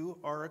you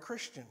are a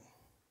Christian.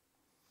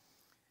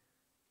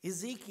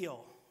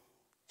 Ezekiel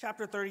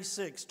chapter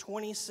 36,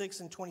 26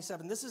 and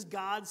 27. This is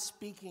God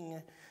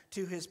speaking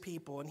to his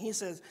people. And he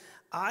says,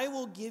 I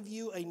will give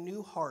you a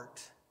new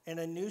heart, and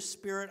a new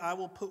spirit I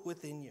will put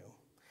within you.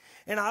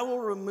 And I will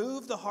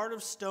remove the heart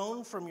of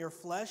stone from your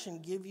flesh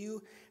and give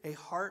you a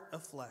heart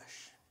of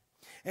flesh.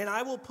 And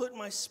I will put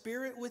my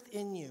spirit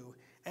within you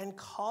and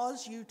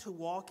cause you to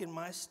walk in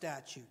my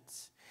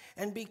statutes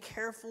and be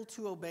careful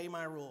to obey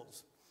my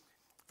rules.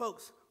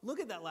 Folks, look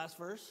at that last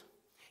verse.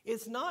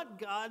 It's not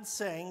God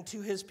saying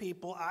to his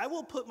people, I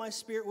will put my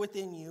spirit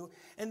within you,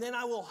 and then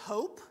I will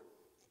hope,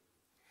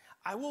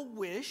 I will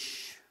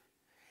wish.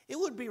 It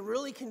would be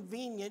really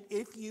convenient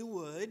if you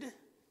would.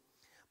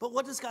 But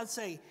what does God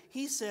say?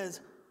 He says,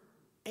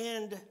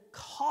 and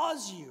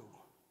cause you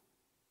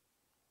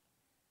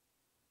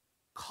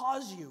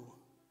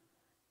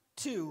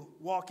to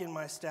walk in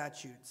my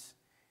statutes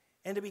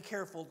and to be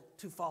careful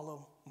to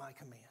follow my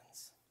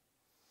commands.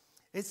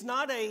 It's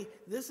not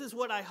this is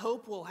what I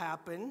hope will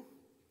happen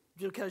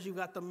because you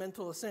got the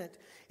mental assent.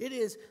 It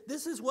is,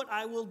 this is what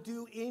I will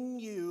do in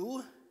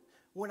you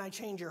when I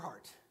change your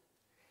heart.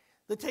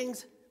 The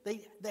things,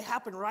 they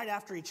happen right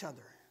after each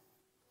other.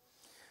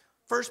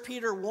 1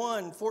 Peter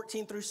 1,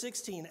 14 through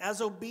 16.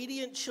 As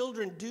obedient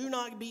children, do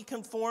not be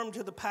conformed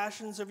to the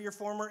passions of your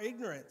former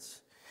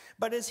ignorance.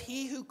 But as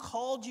he who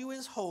called you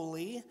is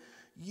holy,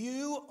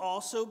 you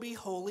also be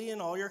holy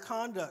in all your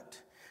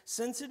conduct.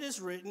 Since it is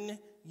written,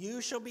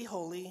 you shall be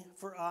holy,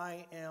 for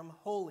I am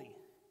holy.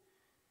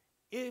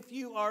 If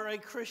you are a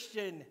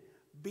Christian,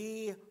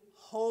 be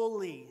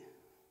holy.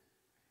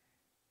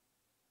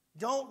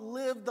 Don't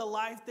live the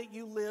life that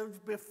you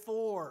lived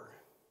before.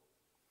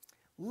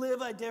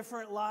 Live a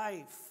different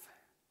life.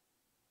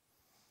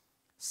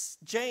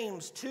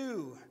 James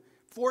 2,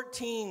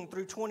 14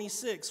 through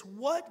 26.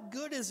 What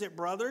good is it,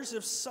 brothers,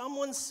 if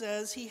someone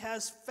says he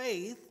has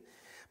faith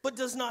but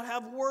does not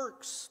have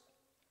works?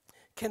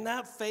 Can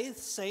that faith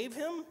save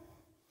him?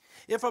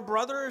 If a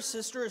brother or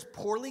sister is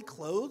poorly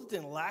clothed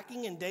and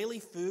lacking in daily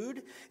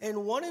food,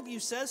 and one of you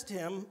says to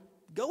him,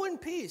 go in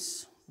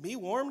peace, be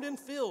warmed and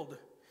filled,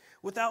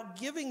 without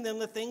giving them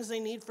the things they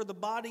need for the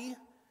body,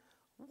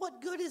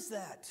 what good is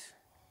that?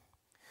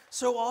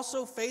 So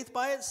also faith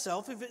by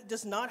itself, if it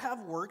does not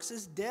have works,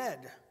 is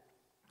dead.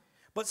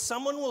 But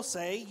someone will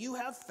say, you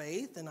have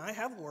faith and I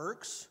have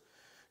works.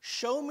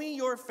 Show me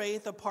your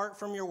faith apart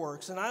from your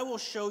works, and I will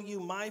show you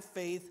my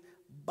faith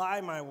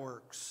by my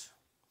works.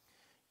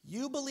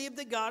 You believe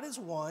that God is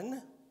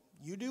one,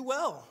 you do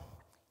well.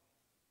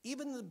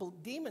 Even the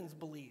demons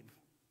believe,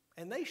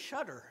 and they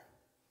shudder.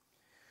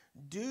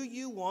 Do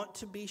you want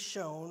to be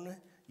shown,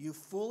 you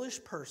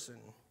foolish person,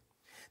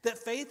 that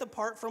faith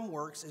apart from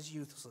works is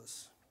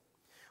useless?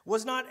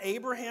 Was not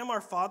Abraham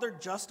our father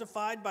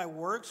justified by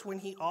works when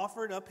he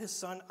offered up his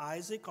son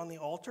Isaac on the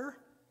altar?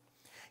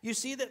 You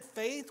see that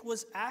faith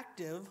was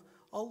active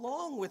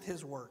along with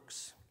his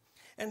works,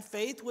 and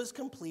faith was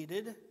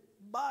completed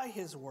by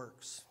his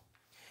works.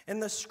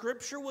 And the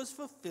scripture was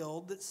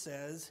fulfilled that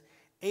says,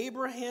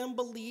 Abraham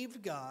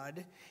believed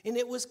God, and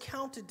it was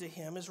counted to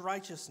him as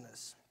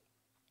righteousness.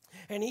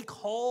 And he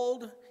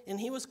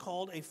was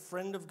called a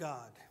friend of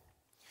God.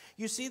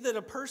 You see that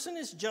a person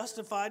is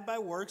justified by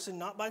works and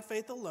not by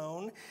faith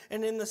alone,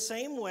 and in the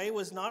same way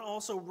was not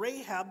also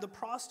Rahab the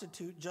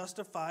prostitute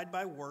justified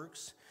by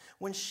works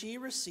when she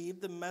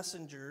received the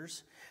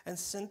messengers and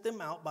sent them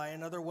out by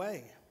another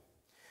way?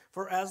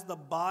 For as the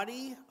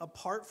body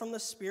apart from the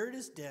spirit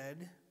is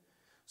dead,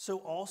 so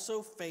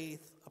also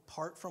faith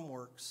apart from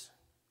works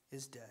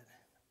is dead.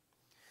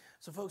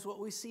 So, folks, what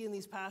we see in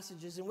these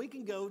passages, and we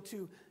can go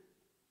to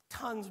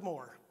tons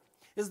more,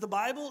 is the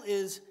Bible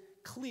is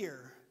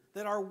clear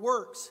that our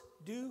works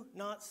do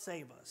not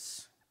save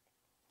us.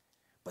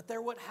 But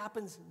they're what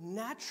happens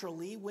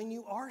naturally when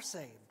you are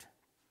saved.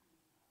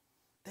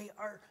 They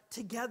are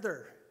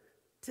together,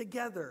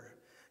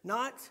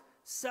 not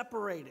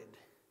separated.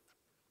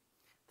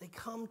 They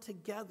come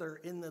together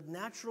in the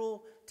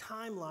natural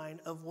timeline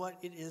of what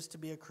it is to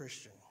be a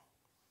Christian.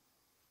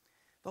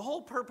 The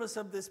whole purpose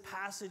of this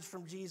passage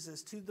from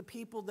Jesus to the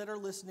people that are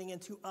listening and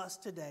to us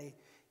today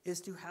is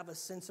to have a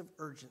sense of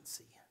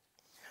urgency.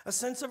 A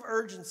sense of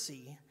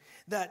urgency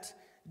that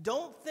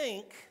don't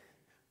think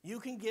you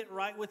can get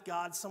right with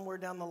God somewhere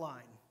down the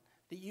line,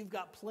 that you've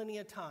got plenty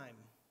of time,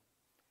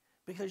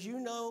 because you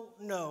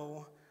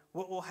know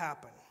what will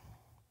happen.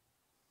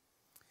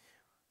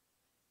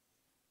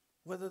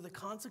 Whether the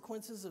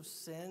consequences of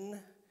sin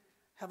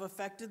have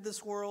affected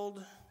this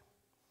world,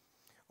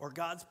 or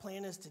God's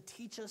plan is to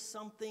teach us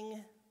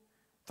something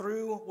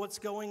through what's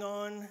going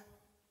on,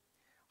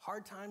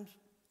 hard times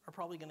are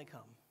probably going to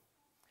come.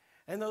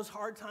 And those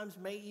hard times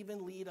may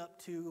even lead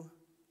up to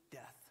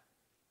death.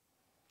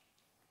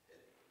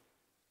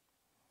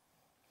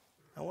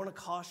 I want to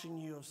caution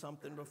you of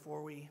something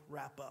before we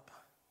wrap up.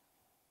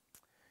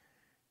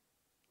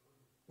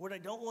 What I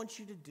don't want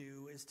you to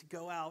do is to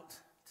go out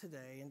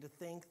today and to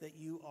think that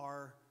you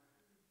are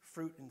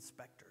fruit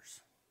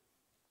inspectors.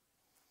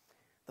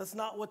 That's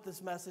not what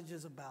this message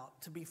is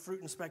about, to be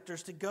fruit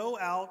inspectors, to go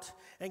out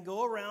and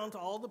go around to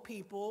all the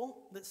people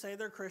that say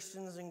they're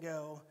Christians and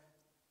go,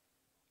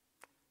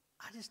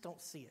 I just don't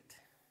see it.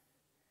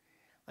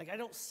 Like, I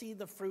don't see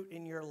the fruit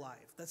in your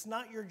life. That's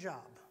not your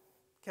job,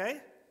 okay?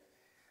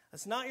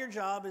 That's not your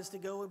job, is to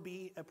go and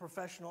be a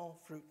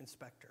professional fruit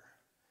inspector.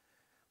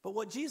 But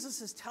what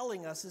Jesus is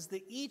telling us is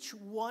that each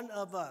one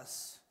of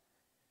us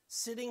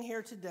sitting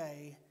here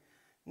today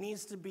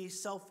needs to be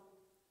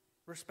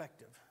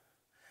self-respective.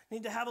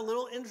 Need to have a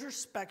little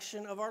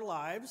introspection of our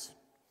lives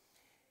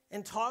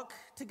and talk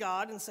to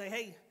God and say,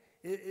 hey,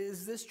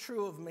 is this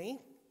true of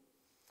me?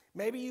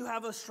 Maybe you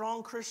have a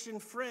strong Christian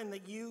friend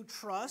that you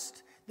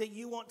trust, that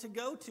you want to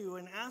go to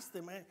and ask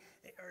them,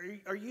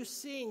 are you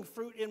seeing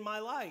fruit in my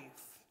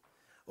life?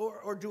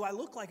 Or do I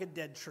look like a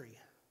dead tree?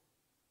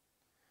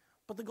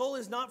 But the goal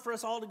is not for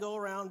us all to go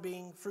around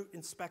being fruit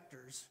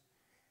inspectors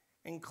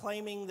and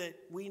claiming that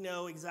we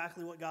know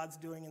exactly what God's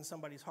doing in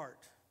somebody's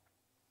heart.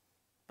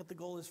 But the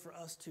goal is for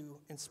us to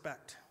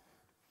inspect.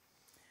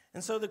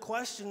 And so the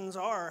questions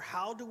are,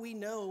 how do we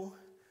know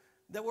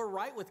that we're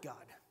right with God?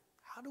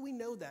 How do we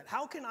know that?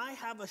 How can I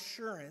have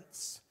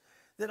assurance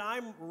that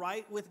I'm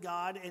right with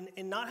God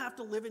and not have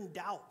to live in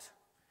doubt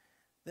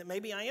that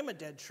maybe I am a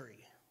dead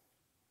tree?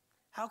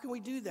 How can we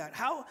do that?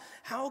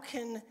 How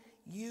can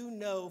you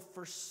know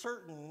for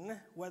certain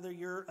whether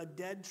you're a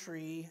dead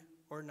tree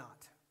or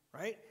not,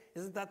 right?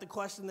 Isn't that the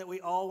question that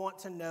we all want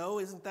to know?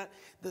 Isn't that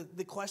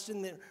the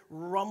question that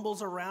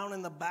rumbles around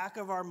in the back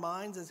of our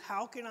minds, is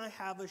how can I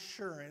have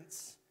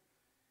assurance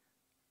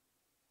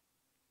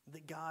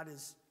that God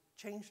has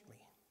changed me?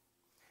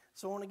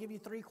 So I want to give you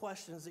 3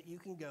 questions that you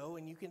can go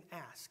and you can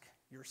ask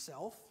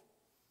yourself.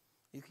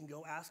 You can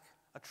go ask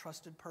a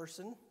trusted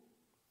person.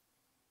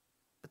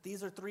 But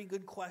these are 3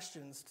 good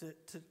questions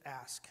to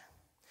ask.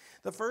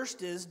 The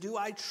first is, do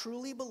I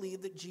truly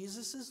believe that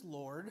Jesus is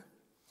Lord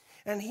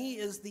and he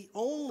is the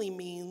only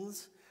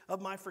means of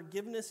my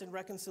forgiveness and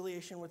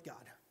reconciliation with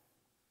God?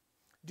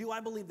 Do I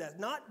believe that?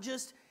 Not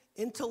just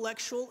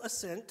intellectual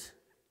assent,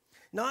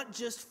 not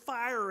just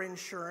fire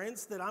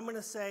insurance that I'm going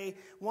to say,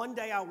 one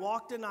day I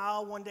walked an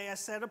aisle, one day I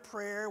said a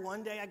prayer,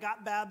 one day I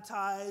got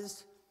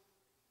baptized.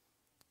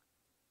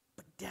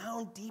 But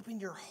down deep in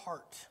your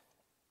heart,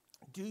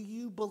 do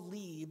you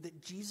believe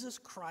that Jesus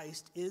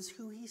Christ is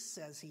who he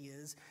says he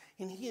is,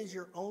 and he is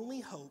your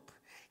only hope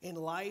in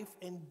life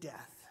and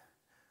death?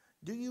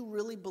 Do you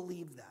really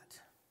believe that?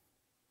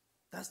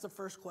 That's the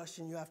first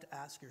question you have to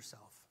ask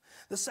yourself.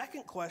 The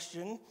second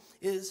question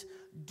is,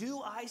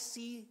 do I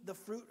see the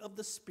fruit of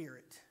the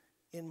Spirit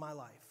in my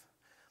life?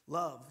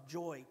 Love,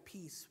 joy,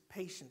 peace,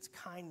 patience,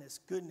 kindness,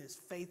 goodness,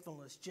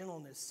 faithfulness,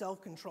 gentleness,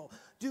 self-control.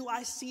 Do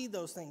I see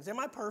those things? Am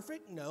I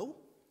perfect? No.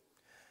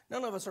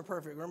 None of us are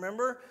perfect.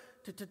 Remember?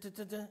 But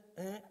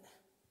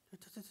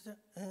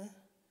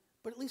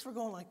at least we're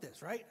going like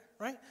this, right?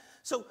 Right?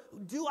 So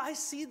do I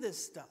see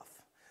this stuff?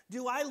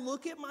 Do I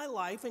look at my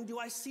life and do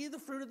I see the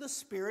fruit of the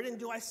Spirit, and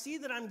do I see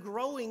that I'm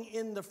growing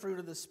in the fruit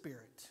of the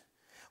Spirit?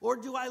 Or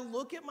do I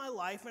look at my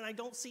life and I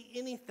don't see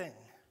anything?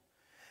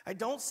 I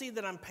don't see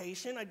that I'm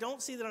patient. I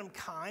don't see that I'm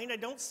kind. I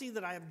don't see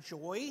that I have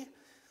joy.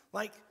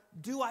 Like,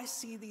 do I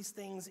see these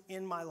things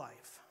in my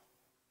life?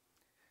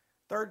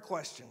 Third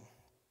question.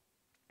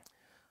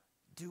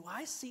 Do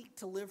I seek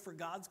to live for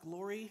God's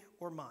glory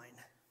or mine?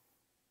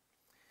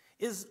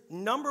 Is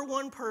number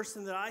one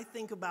person that I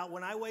think about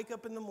when I wake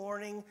up in the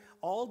morning,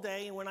 all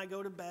day, and when I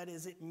go to bed,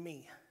 is it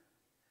me?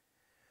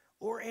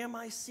 Or am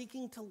I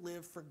seeking to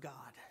live for God?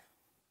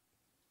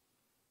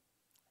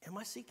 Am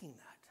I seeking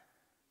that?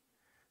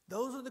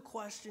 Those are the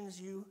questions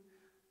you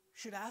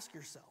should ask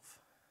yourself.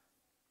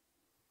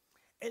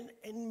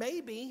 And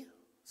maybe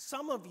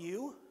some of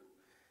you,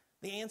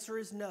 the answer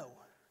is no.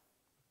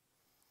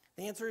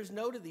 The answer is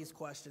no to these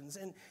questions.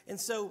 And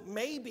so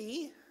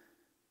maybe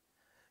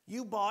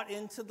you bought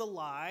into the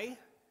lie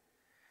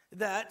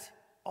that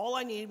all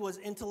I need was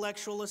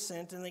intellectual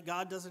assent and that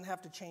God doesn't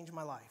have to change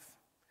my life.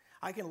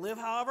 I can live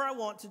however I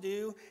want to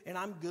do and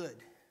I'm good.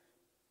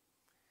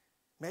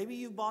 Maybe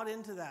you bought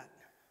into that.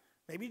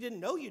 Maybe you didn't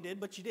know you did,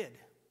 but you did.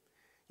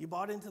 You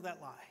bought into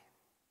that lie.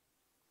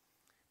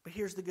 But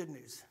here's the good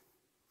news.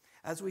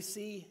 As we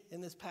see in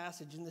this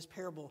passage, in this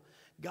parable,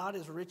 God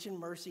is rich in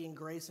mercy and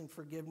grace and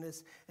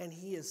forgiveness, and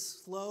he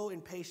is slow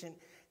and patient,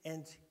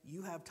 and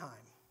you have time.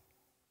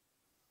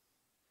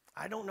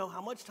 I don't know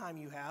how much time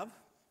you have,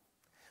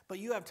 but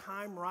you have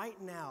time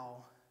right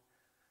now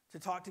to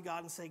talk to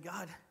God and say,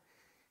 God,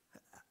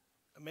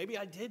 maybe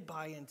I did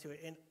buy into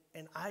it,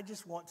 and I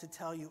just want to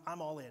tell you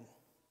I'm all in.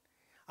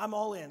 I'm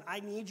all in.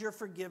 I need your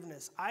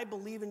forgiveness. I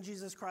believe in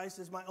Jesus Christ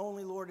as my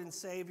only Lord and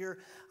Savior.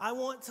 I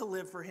want to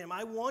live for him.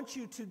 I want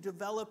you to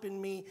develop in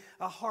me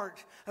a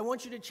heart. I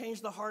want you to change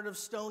the heart of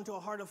stone to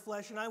a heart of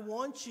flesh. And I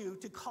want you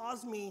to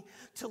cause me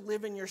to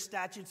live in your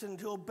statutes and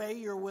to obey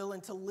your will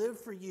and to live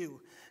for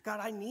you. God,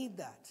 I need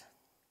that.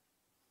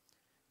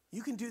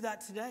 You can do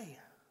that today.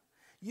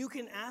 You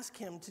can ask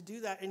him to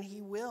do that, and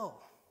he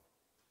will.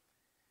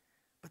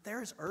 But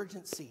there is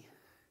urgency.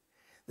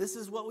 This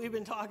is what we've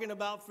been talking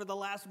about for the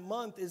last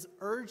month, is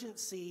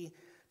urgency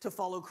to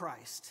follow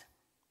Christ.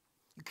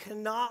 You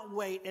cannot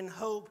wait and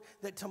hope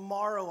that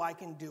tomorrow I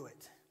can do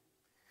it,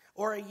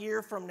 or a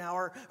year from now,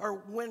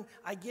 or when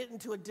I get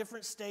into a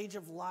different stage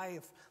of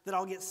life that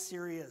I'll get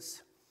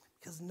serious,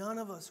 because none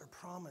of us are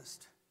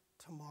promised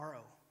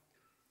tomorrow.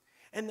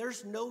 And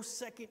there's no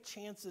second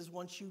chances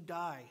once you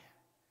die.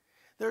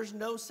 There's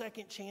no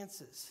second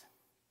chances.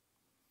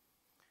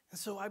 And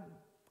so I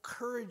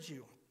encourage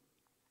you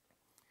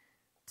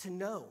to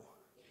know,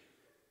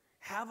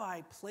 have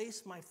I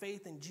placed my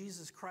faith in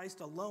Jesus Christ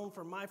alone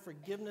for my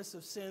forgiveness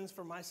of sins,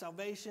 for my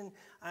salvation?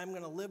 I'm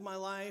going to live my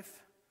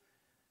life.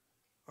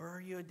 Or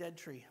are you a dead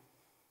tree?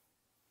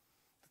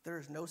 That there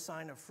is no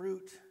sign of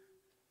fruit.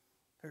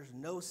 There's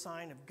no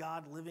sign of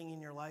God living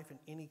in your life in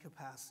any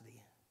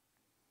capacity.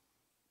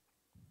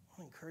 I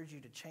want to encourage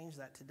you to change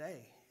that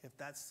today, if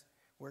that's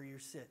where you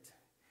sit.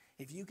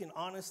 If you can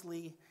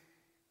honestly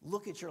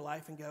look at your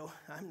life and go,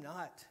 I'm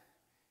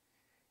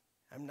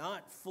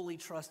not fully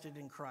trusted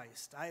in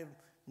Christ. I am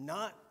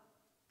not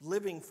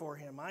living for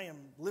him. I am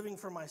living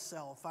for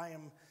myself. I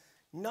am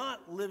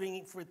not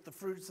living with the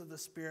fruits of the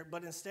Spirit,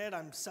 but instead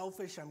I'm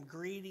selfish, I'm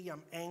greedy,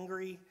 I'm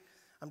angry,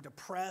 I'm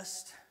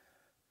depressed.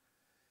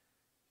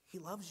 He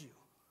loves you.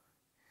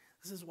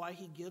 This is why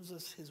he gives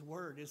us his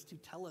word, is to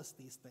tell us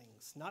these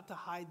things, not to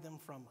hide them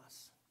from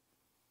us.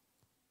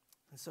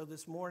 And so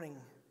this morning,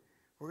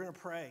 we're going to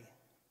pray.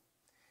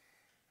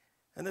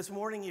 And this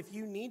morning, if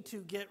you need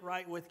to get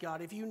right with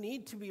God, if you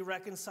need to be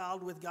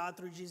reconciled with God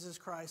through Jesus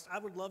Christ, I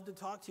would love to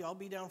talk to you. I'll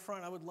be down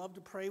front. I would love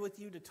to pray with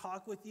you, to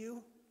talk with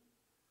you.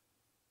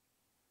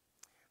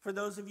 For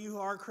those of you who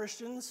are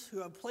Christians,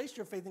 who have placed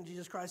your faith in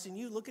Jesus Christ, and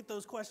you look at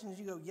those questions,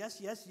 you go, yes,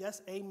 yes,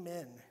 yes,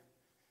 amen.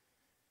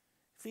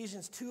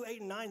 Ephesians 2, 8,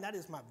 and 9, that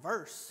is my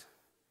verse.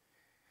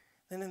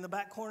 Then in the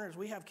back corners,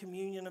 we have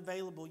communion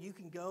available. You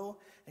can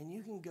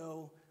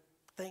go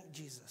thank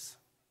Jesus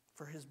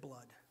for his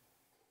blood.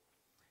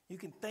 You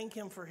can thank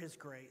him for his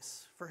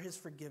grace, for his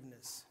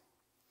forgiveness.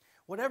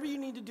 Whatever you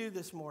need to do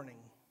this morning,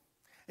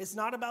 it's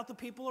not about the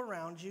people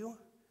around you,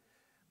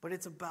 but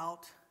it's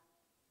about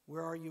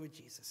where are you with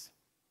Jesus?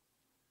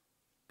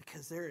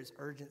 Because there is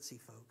urgency,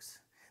 folks.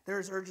 There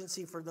is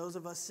urgency for those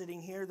of us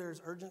sitting here. There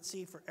is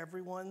urgency for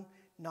everyone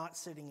not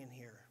sitting in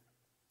here.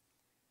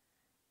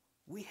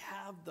 We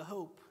have the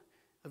hope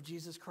of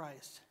Jesus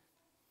Christ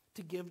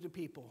to give to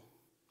people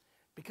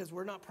because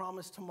we're not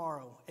promised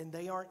tomorrow, and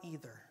they aren't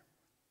either.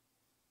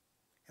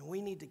 And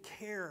we need to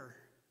care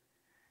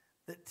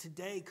that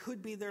today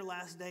could be their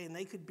last day and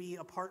they could be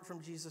apart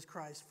from Jesus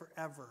Christ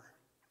forever.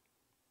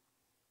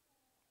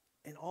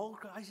 And all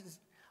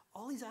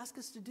he's asked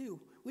us to do,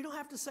 we don't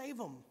have to save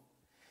them.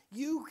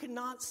 You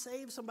cannot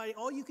save somebody.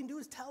 All you can do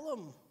is tell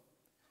them.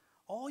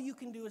 All you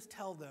can do is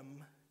tell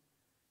them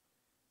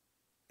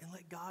and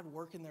let God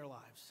work in their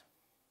lives.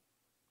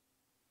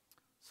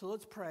 So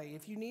let's pray.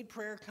 If you need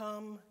prayer,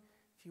 come.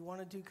 If you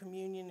want to do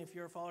communion, if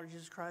you're a follower of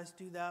Jesus Christ,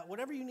 do that.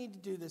 Whatever you need to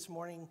do this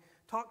morning,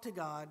 talk to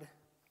God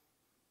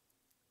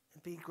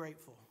and be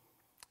grateful.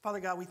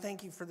 Father God, we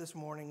thank you for this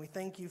morning. We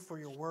thank you for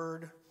your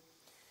word,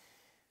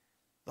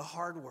 the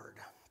hard word,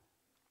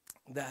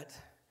 that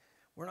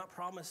we're not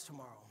promised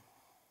tomorrow.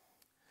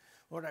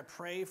 Lord, I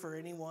pray for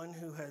anyone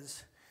who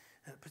has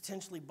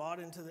potentially bought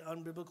into the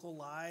unbiblical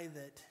lie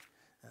that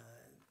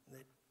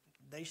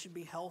they should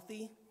be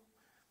healthy.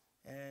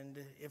 And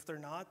if they're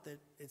not,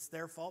 that it's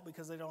their fault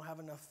because they don't have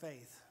enough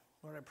faith.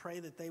 Lord, I pray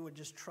that they would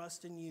just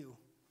trust in you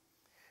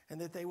and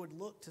that they would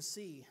look to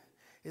see,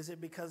 is it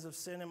because of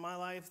sin in my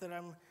life that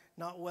I'm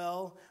not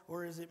well,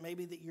 or is it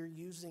maybe that you're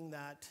using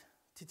that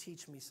to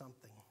teach me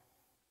something?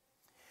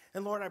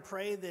 And Lord, I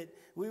pray that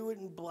we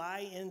wouldn't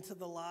buy into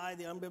the lie,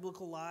 the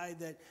unbiblical lie,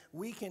 that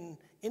we can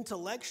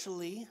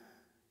intellectually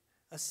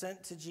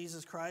assent to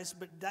Jesus Christ,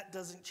 but that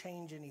doesn't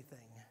change anything.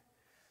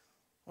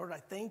 Lord, I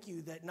thank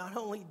you that not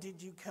only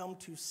did you come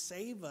to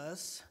save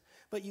us,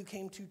 but you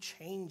came to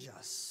change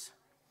us.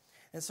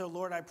 And so,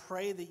 Lord, I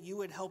pray that you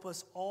would help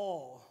us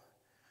all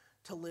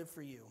to live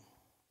for you,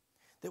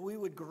 that we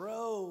would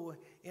grow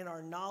in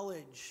our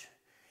knowledge,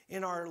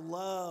 in our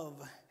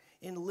love,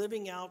 in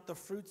living out the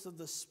fruits of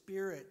the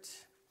Spirit,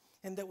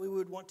 and that we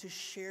would want to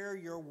share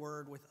your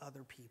word with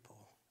other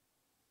people,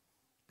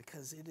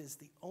 because it is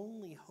the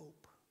only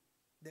hope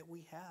that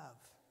we have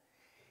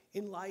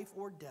in life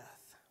or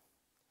death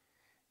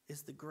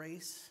is the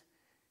grace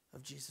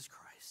of Jesus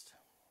Christ.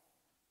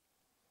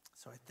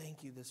 So I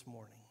thank you this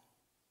morning.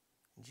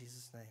 In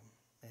Jesus' name,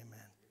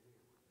 amen.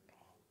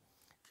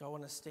 If y'all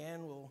want to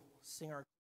stand, we'll sing our